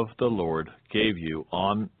of the Lord gave you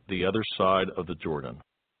on the other side of the Jordan.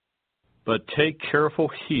 But take careful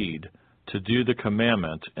heed to do the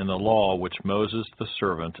commandment and the law which Moses the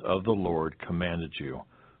servant of the Lord commanded you,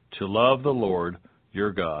 to love the Lord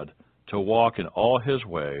your God, to walk in all his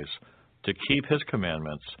ways, to keep his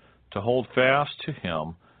commandments, to hold fast to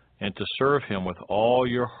him, and to serve him with all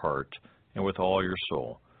your heart and with all your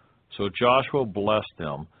soul. So Joshua blessed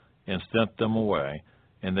them and sent them away,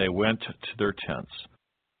 and they went to their tents.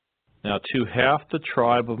 Now to half the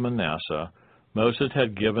tribe of Manasseh Moses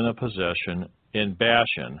had given a possession in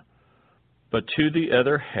Bashan, but to the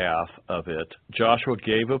other half of it Joshua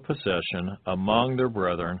gave a possession among their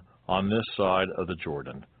brethren on this side of the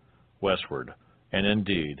Jordan, westward. And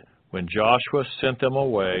indeed, when Joshua sent them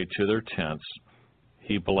away to their tents,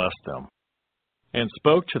 he blessed them, and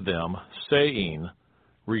spoke to them, saying,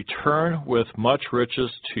 Return with much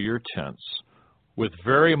riches to your tents, with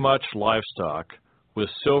very much livestock, with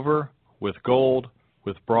silver, with gold,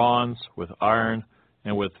 with bronze, with iron,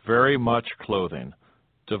 and with very much clothing.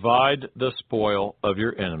 Divide the spoil of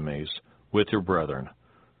your enemies with your brethren.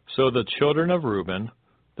 So the children of Reuben,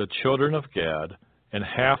 the children of Gad, and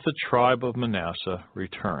half the tribe of Manasseh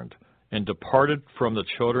returned, and departed from the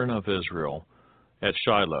children of Israel at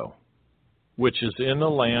Shiloh, which is in the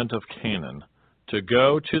land of Canaan, to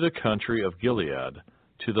go to the country of Gilead,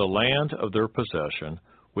 to the land of their possession,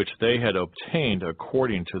 which they had obtained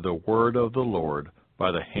according to the word of the Lord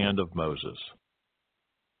by the hand of Moses.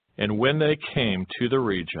 And when they came to the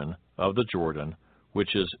region of the Jordan,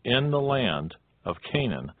 which is in the land of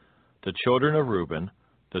Canaan, the children of Reuben,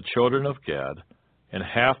 the children of Gad, and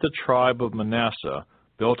half the tribe of Manasseh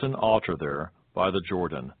built an altar there by the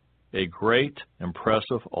Jordan, a great,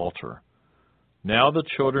 impressive altar. Now the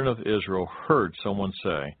children of Israel heard someone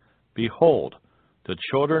say, Behold, the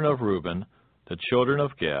children of Reuben, the children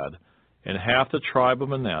of Gad, and half the tribe of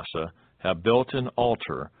Manasseh have built an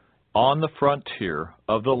altar on the frontier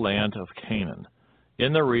of the land of Canaan,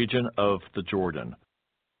 in the region of the Jordan,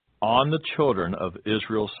 on the children of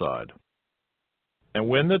Israel's side. And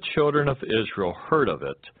when the children of Israel heard of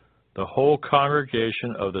it, the whole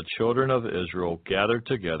congregation of the children of Israel gathered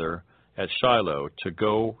together at Shiloh to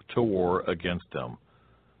go to war against them.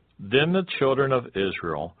 Then the children of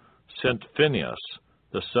Israel sent Phinehas,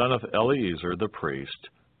 the son of Eleazar the priest,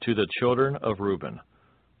 to the children of Reuben,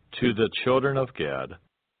 to the children of Gad,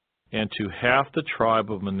 and to half the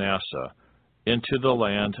tribe of Manasseh into the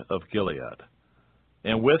land of Gilead.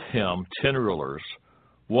 And with him 10 rulers,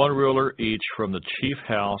 1 ruler each from the chief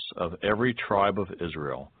house of every tribe of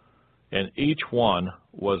Israel, and each one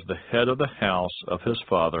was the head of the house of his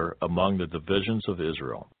father among the divisions of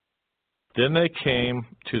Israel. Then they came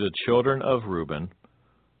to the children of Reuben,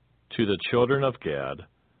 to the children of Gad,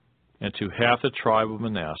 and to half the tribe of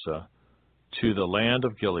Manasseh, to the land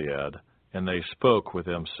of Gilead, and they spoke with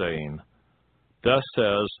them, saying, Thus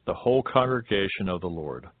says the whole congregation of the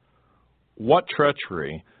Lord, What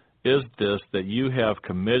treachery is this that you have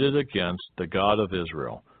committed against the God of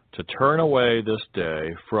Israel, to turn away this day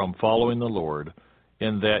from following the Lord,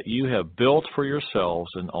 in that you have built for yourselves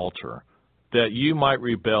an altar, that you might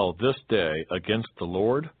rebel this day against the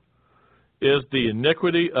Lord? Is the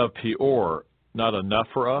iniquity of Peor not enough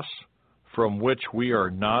for us, from which we are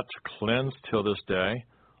not cleansed till this day,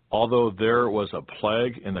 although there was a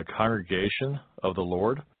plague in the congregation of the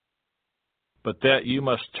Lord? But that you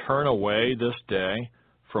must turn away this day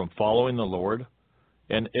from following the Lord,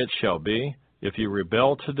 and it shall be, if you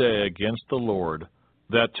rebel today against the Lord,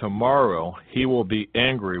 that tomorrow he will be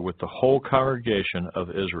angry with the whole congregation of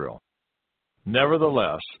Israel.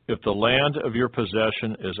 Nevertheless, if the land of your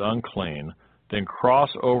possession is unclean, then cross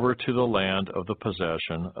over to the land of the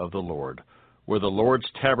possession of the Lord, where the Lord's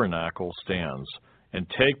tabernacle stands, and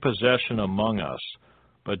take possession among us.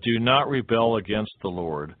 But do not rebel against the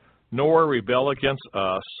Lord, nor rebel against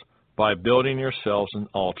us by building yourselves an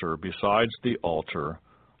altar besides the altar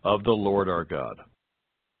of the Lord our God.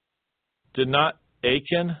 Did not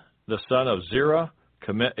Achan, the son of Zerah,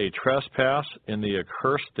 commit a trespass in the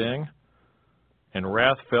accursed thing, and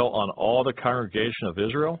wrath fell on all the congregation of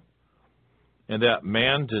Israel? And that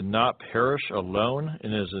man did not perish alone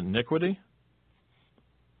in his iniquity?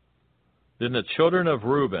 Then the children of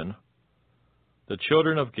Reuben, the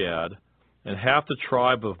children of Gad, and half the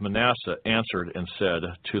tribe of Manasseh answered and said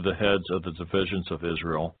to the heads of the divisions of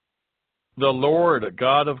Israel, The Lord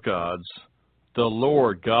God of gods, the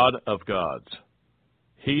Lord God of gods,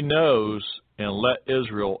 he knows, and let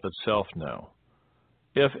Israel itself know.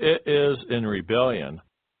 If it is in rebellion,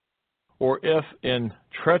 or if in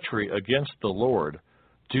treachery against the Lord,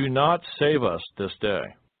 do not save us this day.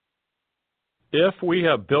 If we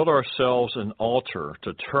have built ourselves an altar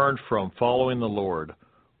to turn from following the Lord,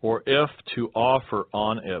 or if to offer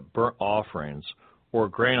on it burnt offerings or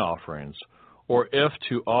grain offerings, or if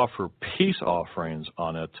to offer peace offerings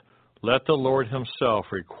on it, let the Lord himself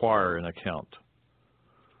require an account.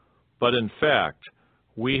 But in fact,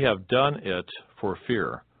 we have done it for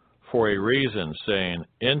fear, for a reason, saying,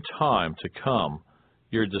 In time to come,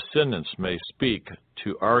 your descendants may speak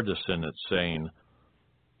to our descendants, saying,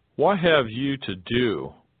 What have you to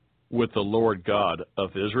do with the Lord God of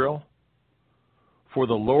Israel? For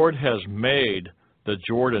the Lord has made the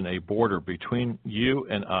Jordan a border between you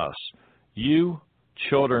and us, you,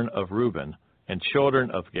 children of Reuben, and children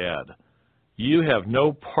of Gad. You have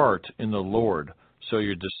no part in the Lord, so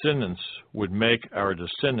your descendants would make our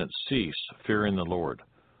descendants cease fearing the Lord.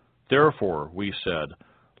 Therefore, we said,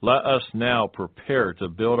 Let us now prepare to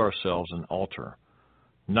build ourselves an altar,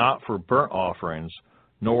 not for burnt offerings,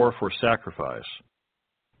 nor for sacrifice,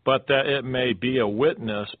 but that it may be a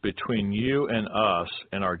witness between you and us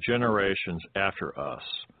and our generations after us,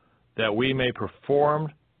 that we may perform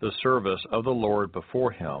the service of the Lord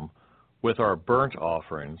before him with our burnt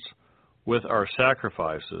offerings, with our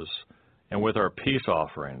sacrifices, and with our peace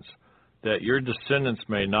offerings, that your descendants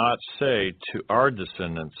may not say to our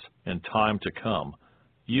descendants in time to come,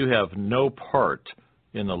 You have no part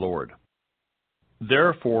in the Lord.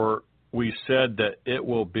 Therefore, we said that it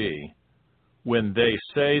will be, when they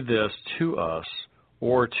say this to us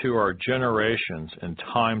or to our generations in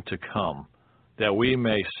time to come, that we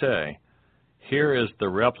may say, Here is the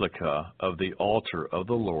replica of the altar of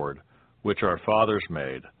the Lord, which our fathers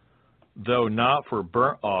made, though not for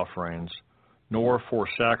burnt offerings, nor for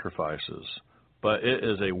sacrifices, but it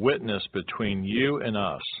is a witness between you and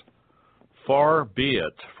us. Far be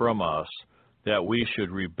it from us that we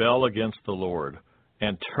should rebel against the Lord,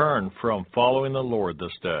 and turn from following the Lord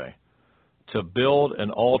this day, to build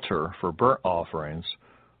an altar for burnt offerings,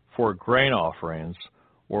 for grain offerings,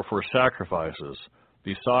 or for sacrifices,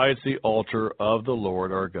 besides the altar of the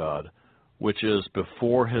Lord our God, which is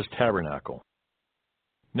before his tabernacle.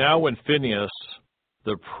 Now when Phinehas,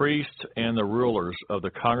 the priest and the rulers of the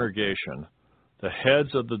congregation, the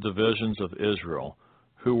heads of the divisions of Israel,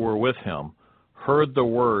 who were with him, heard the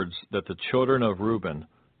words that the children of Reuben,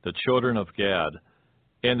 the children of Gad,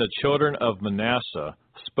 and the children of Manasseh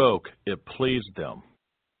spoke, it pleased them.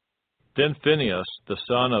 Then Phinehas, the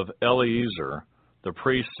son of Eleazar, the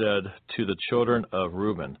priest, said to the children of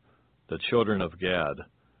Reuben, the children of Gad,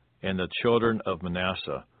 and the children of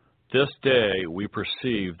Manasseh, This day we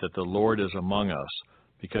perceive that the Lord is among us,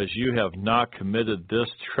 because you have not committed this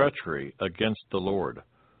treachery against the Lord.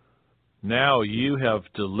 Now you have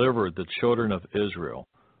delivered the children of Israel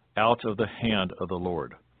out of the hand of the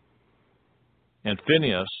Lord. And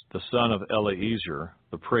Phinehas, the son of Eleazar,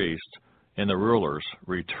 the priest, and the rulers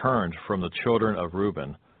returned from the children of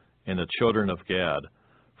Reuben and the children of Gad,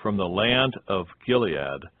 from the land of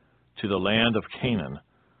Gilead to the land of Canaan,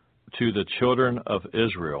 to the children of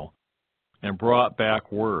Israel, and brought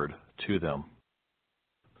back word to them.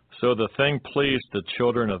 So the thing pleased the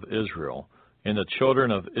children of Israel, and the children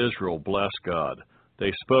of Israel blessed God.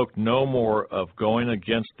 They spoke no more of going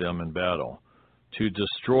against them in battle, to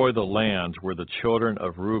destroy the land where the children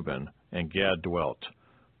of Reuben and Gad dwelt.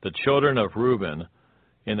 The children of Reuben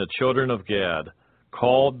and the children of Gad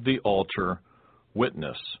called the altar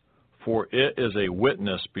Witness, for it is a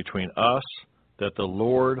witness between us that the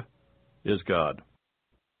Lord is God.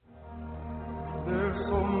 There's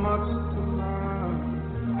so much to learn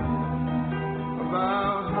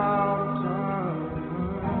about how to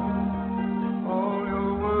turn all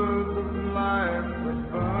your words of life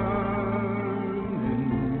that burn in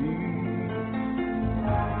me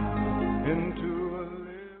into a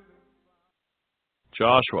living.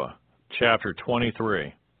 Joshua chapter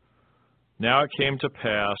 23. Now it came to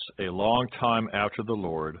pass a long time after the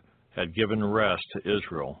Lord had given rest to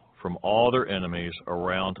Israel from all their enemies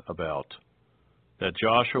around about, that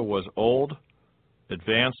Joshua was old,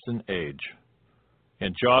 advanced in age.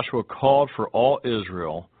 And Joshua called for all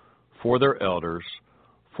Israel, for their elders,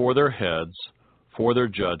 for their heads, for their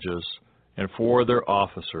judges, and for their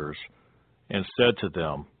officers, and said to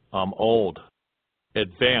them, I'm old,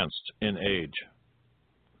 advanced in age.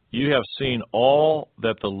 You have seen all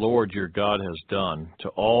that the Lord your God has done to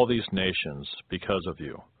all these nations because of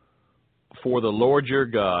you. For the Lord your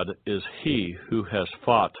God is he who has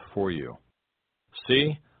fought for you.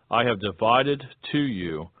 See, I have divided to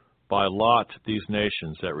you by lot these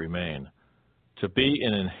nations that remain, to be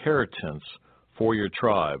an inheritance for your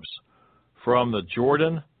tribes, from the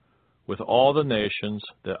Jordan with all the nations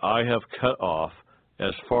that I have cut off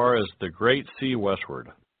as far as the great sea westward.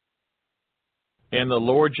 And the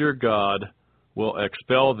Lord your God will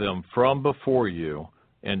expel them from before you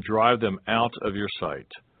and drive them out of your sight,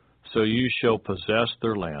 so you shall possess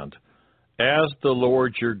their land, as the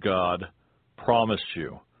Lord your God promised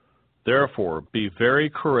you. Therefore be very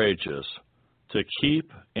courageous to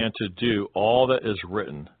keep and to do all that is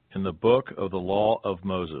written in the book of the law of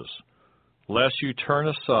Moses, lest you turn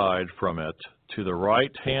aside from it to the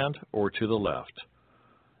right hand or to the left,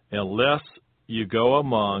 unless you go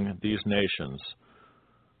among these nations,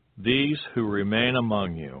 these who remain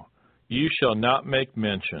among you. You shall not make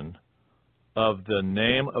mention of the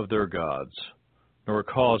name of their gods, nor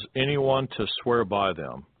cause anyone to swear by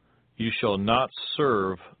them. You shall not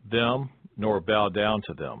serve them, nor bow down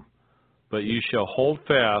to them, but you shall hold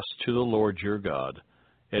fast to the Lord your God,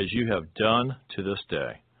 as you have done to this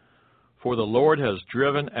day. For the Lord has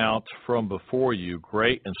driven out from before you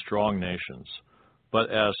great and strong nations,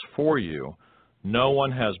 but as for you, no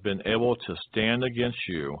one has been able to stand against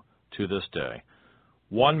you to this day.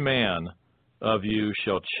 One man of you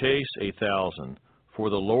shall chase 1,000, for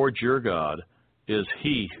the Lord your God is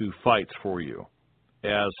he who fights for you,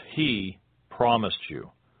 as he promised you.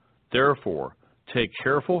 Therefore, take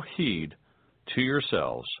careful heed to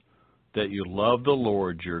yourselves that you love the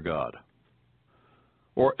Lord your God.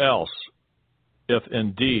 Or else, if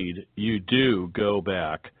indeed you do go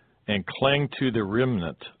back and cling to the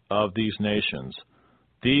remnant of these nations,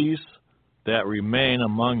 these that remain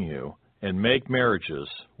among you, and make marriages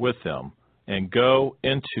with them, and go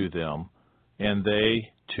into them, and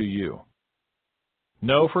they to you.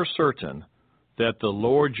 Know for certain that the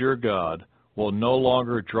Lord your God will no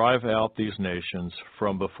longer drive out these nations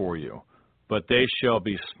from before you, but they shall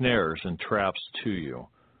be snares and traps to you,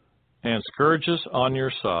 and scourges on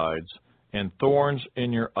your sides, and thorns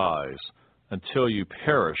in your eyes, until you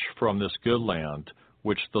perish from this good land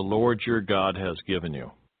which the Lord your God has given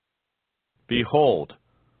you. Behold,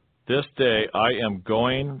 this day I am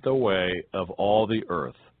going the way of all the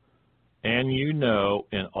earth, and you know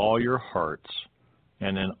in all your hearts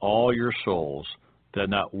and in all your souls that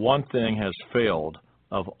not one thing has failed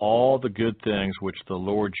of all the good things which the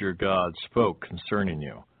Lord your God spoke concerning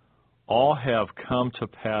you. All have come to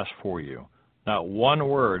pass for you. Not one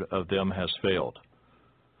word of them has failed.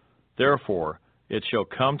 Therefore it shall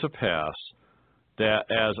come to pass that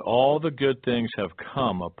as all the good things have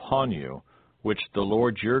come upon you, which the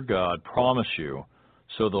Lord your God promised you.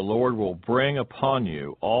 So the Lord will bring upon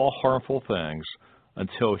you all harmful things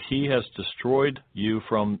until he has destroyed you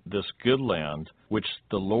from this good land which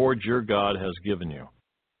the Lord your God has given you.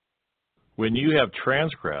 When you have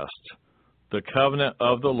transgressed the covenant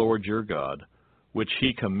of the Lord your God, which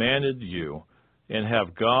he commanded you, and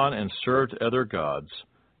have gone and served other gods,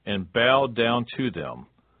 and bowed down to them,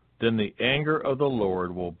 then the anger of the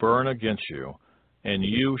Lord will burn against you, and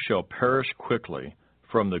you shall perish quickly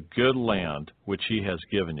from the good land which he has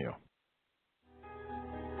given you.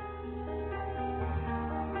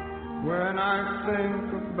 When I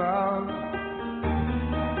think about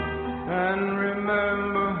and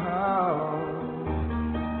remember how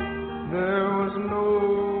there was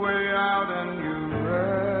no way out and you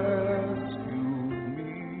rescued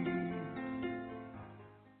me.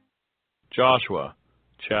 Joshua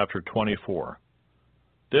chapter 24.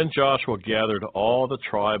 Then Joshua gathered all the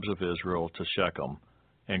tribes of Israel to Shechem,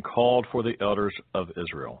 and called for the elders of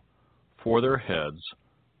Israel, for their heads,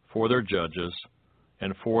 for their judges,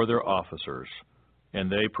 and for their officers, and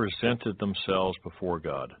they presented themselves before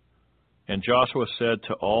God. And Joshua said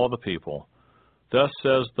to all the people, Thus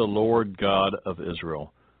says the Lord God of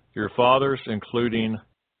Israel, your fathers, including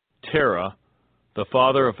Terah, the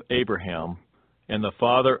father of Abraham, and the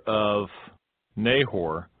father of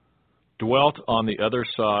Nahor, dwelt on the other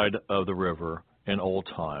side of the river in old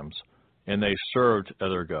times, and they served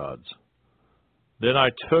other gods. Then I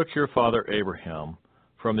took your father Abraham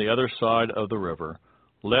from the other side of the river,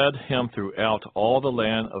 led him throughout all the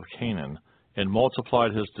land of Canaan, and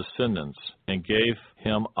multiplied his descendants, and gave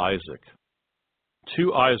him Isaac.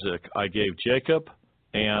 To Isaac I gave Jacob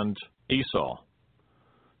and Esau.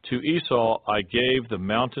 To Esau I gave the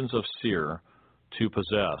mountains of Seir to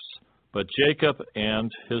possess, but Jacob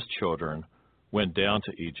and his children went down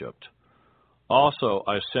to Egypt. Also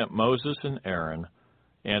I sent Moses and Aaron,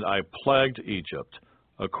 and I plagued Egypt,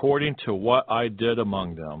 according to what I did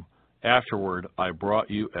among them. Afterward I brought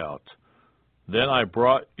you out. Then I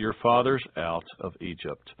brought your fathers out of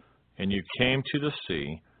Egypt, and you came to the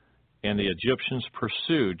sea, and the Egyptians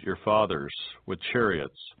pursued your fathers with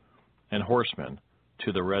chariots and horsemen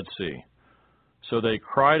to the Red Sea. So they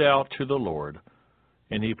cried out to the Lord,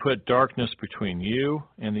 and he put darkness between you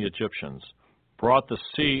and the Egyptians, brought the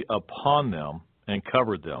sea upon them, and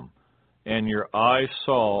covered them. And your eyes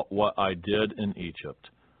saw what I did in Egypt.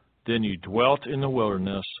 Then you dwelt in the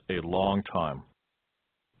wilderness a long time.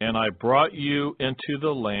 And I brought you into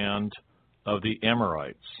the land of the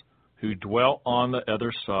Amorites, who dwelt on the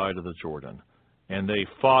other side of the Jordan, and they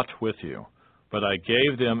fought with you. But I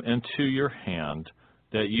gave them into your hand,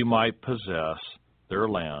 that you might possess their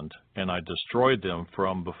land, and I destroyed them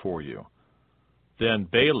from before you. Then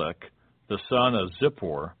Balak, the son of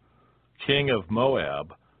Zippor, king of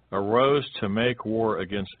Moab, arose to make war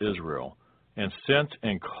against Israel, and sent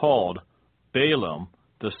and called Balaam,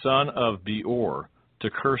 the son of Beor, to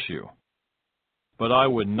curse you. But I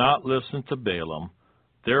would not listen to Balaam,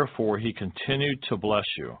 therefore he continued to bless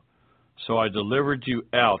you. So I delivered you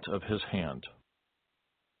out of his hand.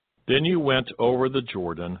 Then you went over the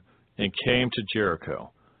Jordan and came to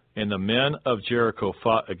Jericho, and the men of Jericho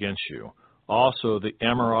fought against you, also the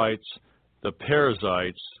Amorites, the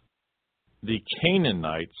Perizzites, the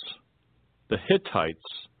Canaanites, the Hittites,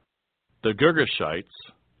 the Girgashites,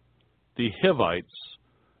 the Hivites,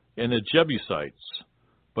 and the Jebusites,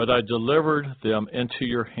 but I delivered them into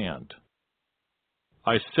your hand.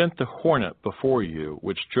 I sent the hornet before you,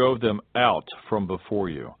 which drove them out from before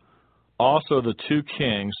you, also the 2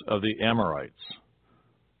 kings of the Amorites,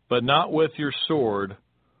 but not with your sword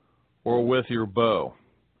or with your bow.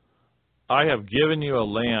 I have given you a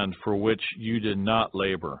land for which you did not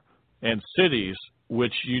labor, and cities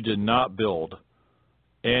which you did not build,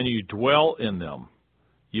 and you dwell in them.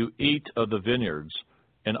 You eat of the vineyards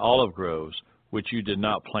and olive groves which you did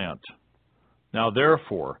not plant. Now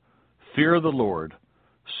therefore, fear the Lord,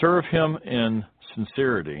 serve him in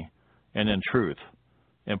sincerity and in truth,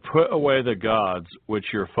 and put away the gods which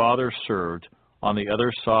your fathers served on the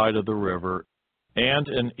other side of the river and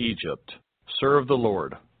in Egypt. Serve the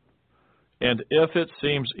Lord. And if it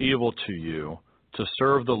seems evil to you to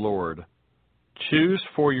serve the Lord, choose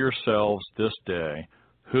for yourselves this day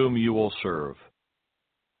whom you will serve,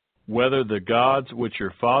 whether the gods which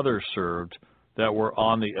your fathers served that were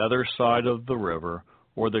on the other side of the river,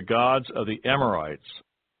 or the gods of the Amorites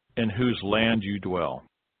in whose land you dwell.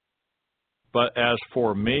 But as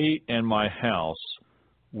for me and my house,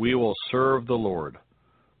 we will serve the Lord.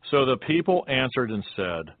 So the people answered and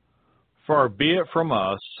said, Far be it from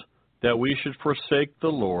us that we should forsake the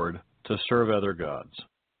Lord to serve other gods.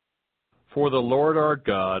 For the Lord our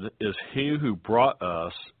God is he who brought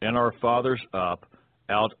us and our fathers up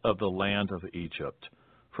out of the land of Egypt,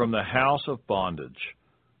 from the house of bondage,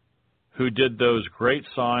 who did those great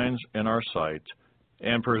signs in our sight,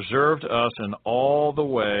 and preserved us in all the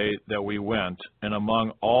way that we went, and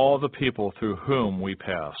among all the people through whom we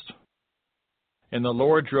passed. And the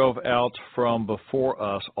Lord drove out from before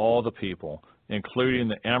us all the people, including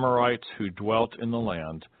the Amorites who dwelt in the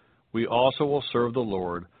land. We also will serve the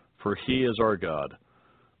Lord, for he is our God.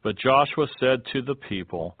 But Joshua said to the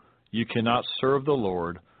people, You cannot serve the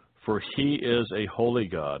Lord, for he is a holy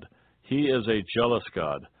God. He is a jealous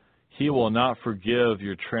God. He will not forgive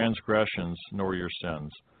your transgressions nor your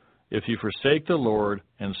sins. If you forsake the Lord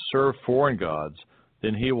and serve foreign gods,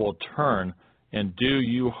 then he will turn and do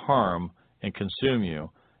you harm and consume you,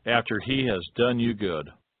 after he has done you good.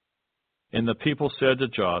 And the people said to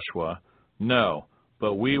Joshua, No,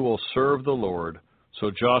 but we will serve the Lord. So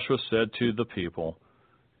Joshua said to the people,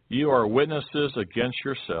 You are witnesses against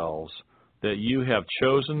yourselves, that you have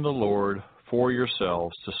chosen the Lord for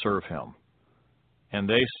yourselves to serve him. And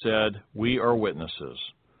they said, We are witnesses.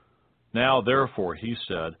 Now therefore, he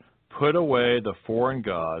said, Put away the foreign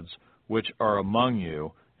gods which are among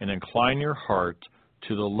you, and incline your heart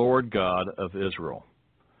to the Lord God of Israel.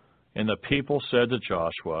 And the people said to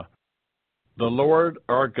Joshua, The Lord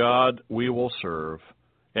our God we will serve,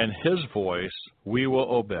 and his voice we will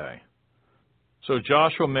obey. So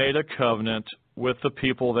Joshua made a covenant with the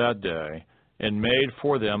people that day, and made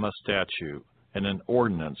for them a statute and an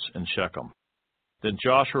ordinance in Shechem. Then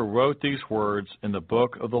Joshua wrote these words in the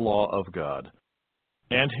book of the law of God.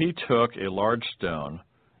 And he took a large stone,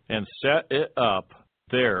 and set it up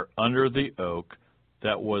there under the oak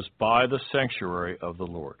that was by the sanctuary of the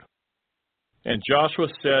Lord. And Joshua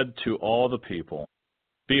said to all the people,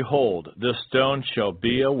 Behold, this stone shall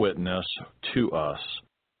be a witness to us,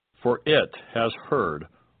 for it has heard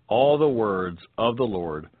all the words of the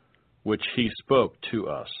Lord which he spoke to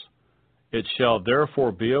us. It shall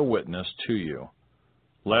therefore be a witness to you,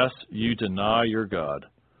 lest you deny your God.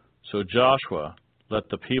 So Joshua let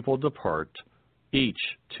the people depart,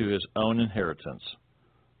 each to his own inheritance.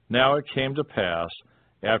 Now it came to pass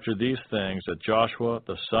after these things that Joshua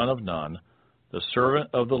the son of Nun, the servant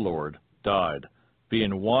of the Lord, died,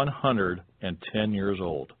 being 110 years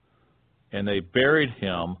old. And they buried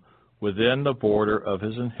him within the border of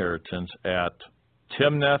his inheritance at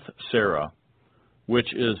Timnath-Serah,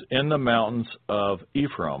 which is in the mountains of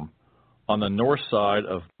Ephraim, on the north side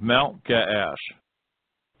of Mount Gaash.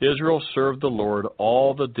 Israel served the Lord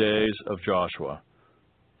all the days of Joshua,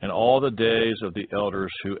 and all the days of the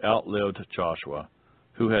elders who outlived Joshua,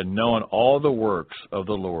 who had known all the works of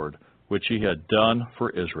the Lord, which he had done for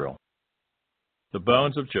Israel. The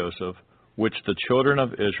bones of Joseph, which the children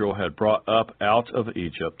of Israel had brought up out of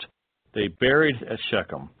Egypt, they buried at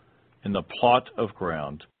Shechem, in the plot of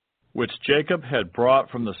ground, which Jacob had brought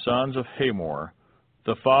from the sons of Hamor,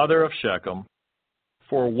 the father of Shechem,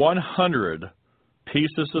 for 100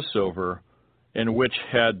 pieces of silver, and which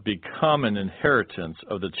had become an inheritance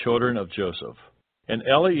of the children of Joseph. And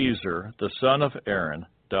Eleazar, the son of Aaron,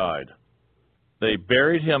 died. They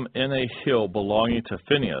buried him in a hill belonging to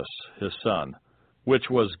Phinehas, his son, which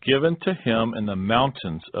was given to him in the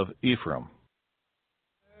mountains of Ephraim.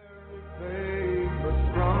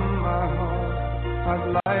 From my heart,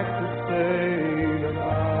 I'd like to say that I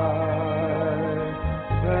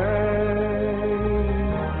thank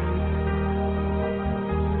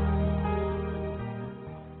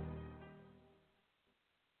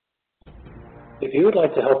you. If you would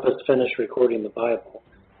like to help us finish recording the Bible,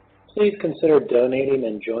 please consider donating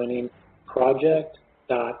and joining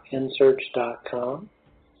project.nsearch.com.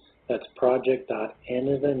 That's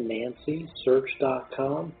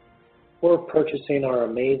project.nancysearch.com, or purchasing our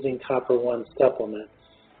amazing Copper One supplement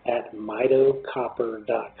at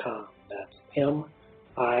mitocopper.com. That's M-I-T-O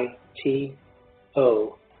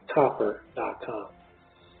copper.com.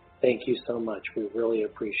 Thank you so much. We really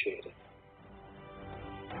appreciate it.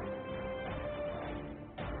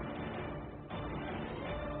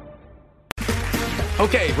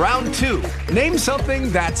 Okay, round two. Name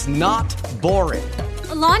something that's not boring.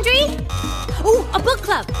 A laundry? Ooh, a book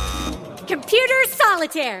club. Computer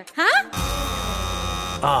solitaire, huh?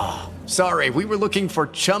 Ah, oh, sorry, we were looking for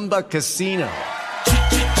Chumba Casino.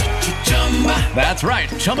 That's right,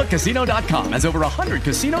 ChumbaCasino.com has over 100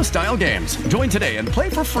 casino-style games. Join today and play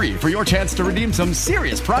for free for your chance to redeem some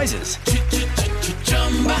serious prizes.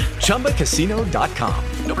 ChumbaCasino.com.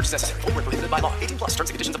 No purchase necessary. Void where prohibited by law. 18+ terms and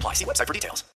conditions apply. See website for details.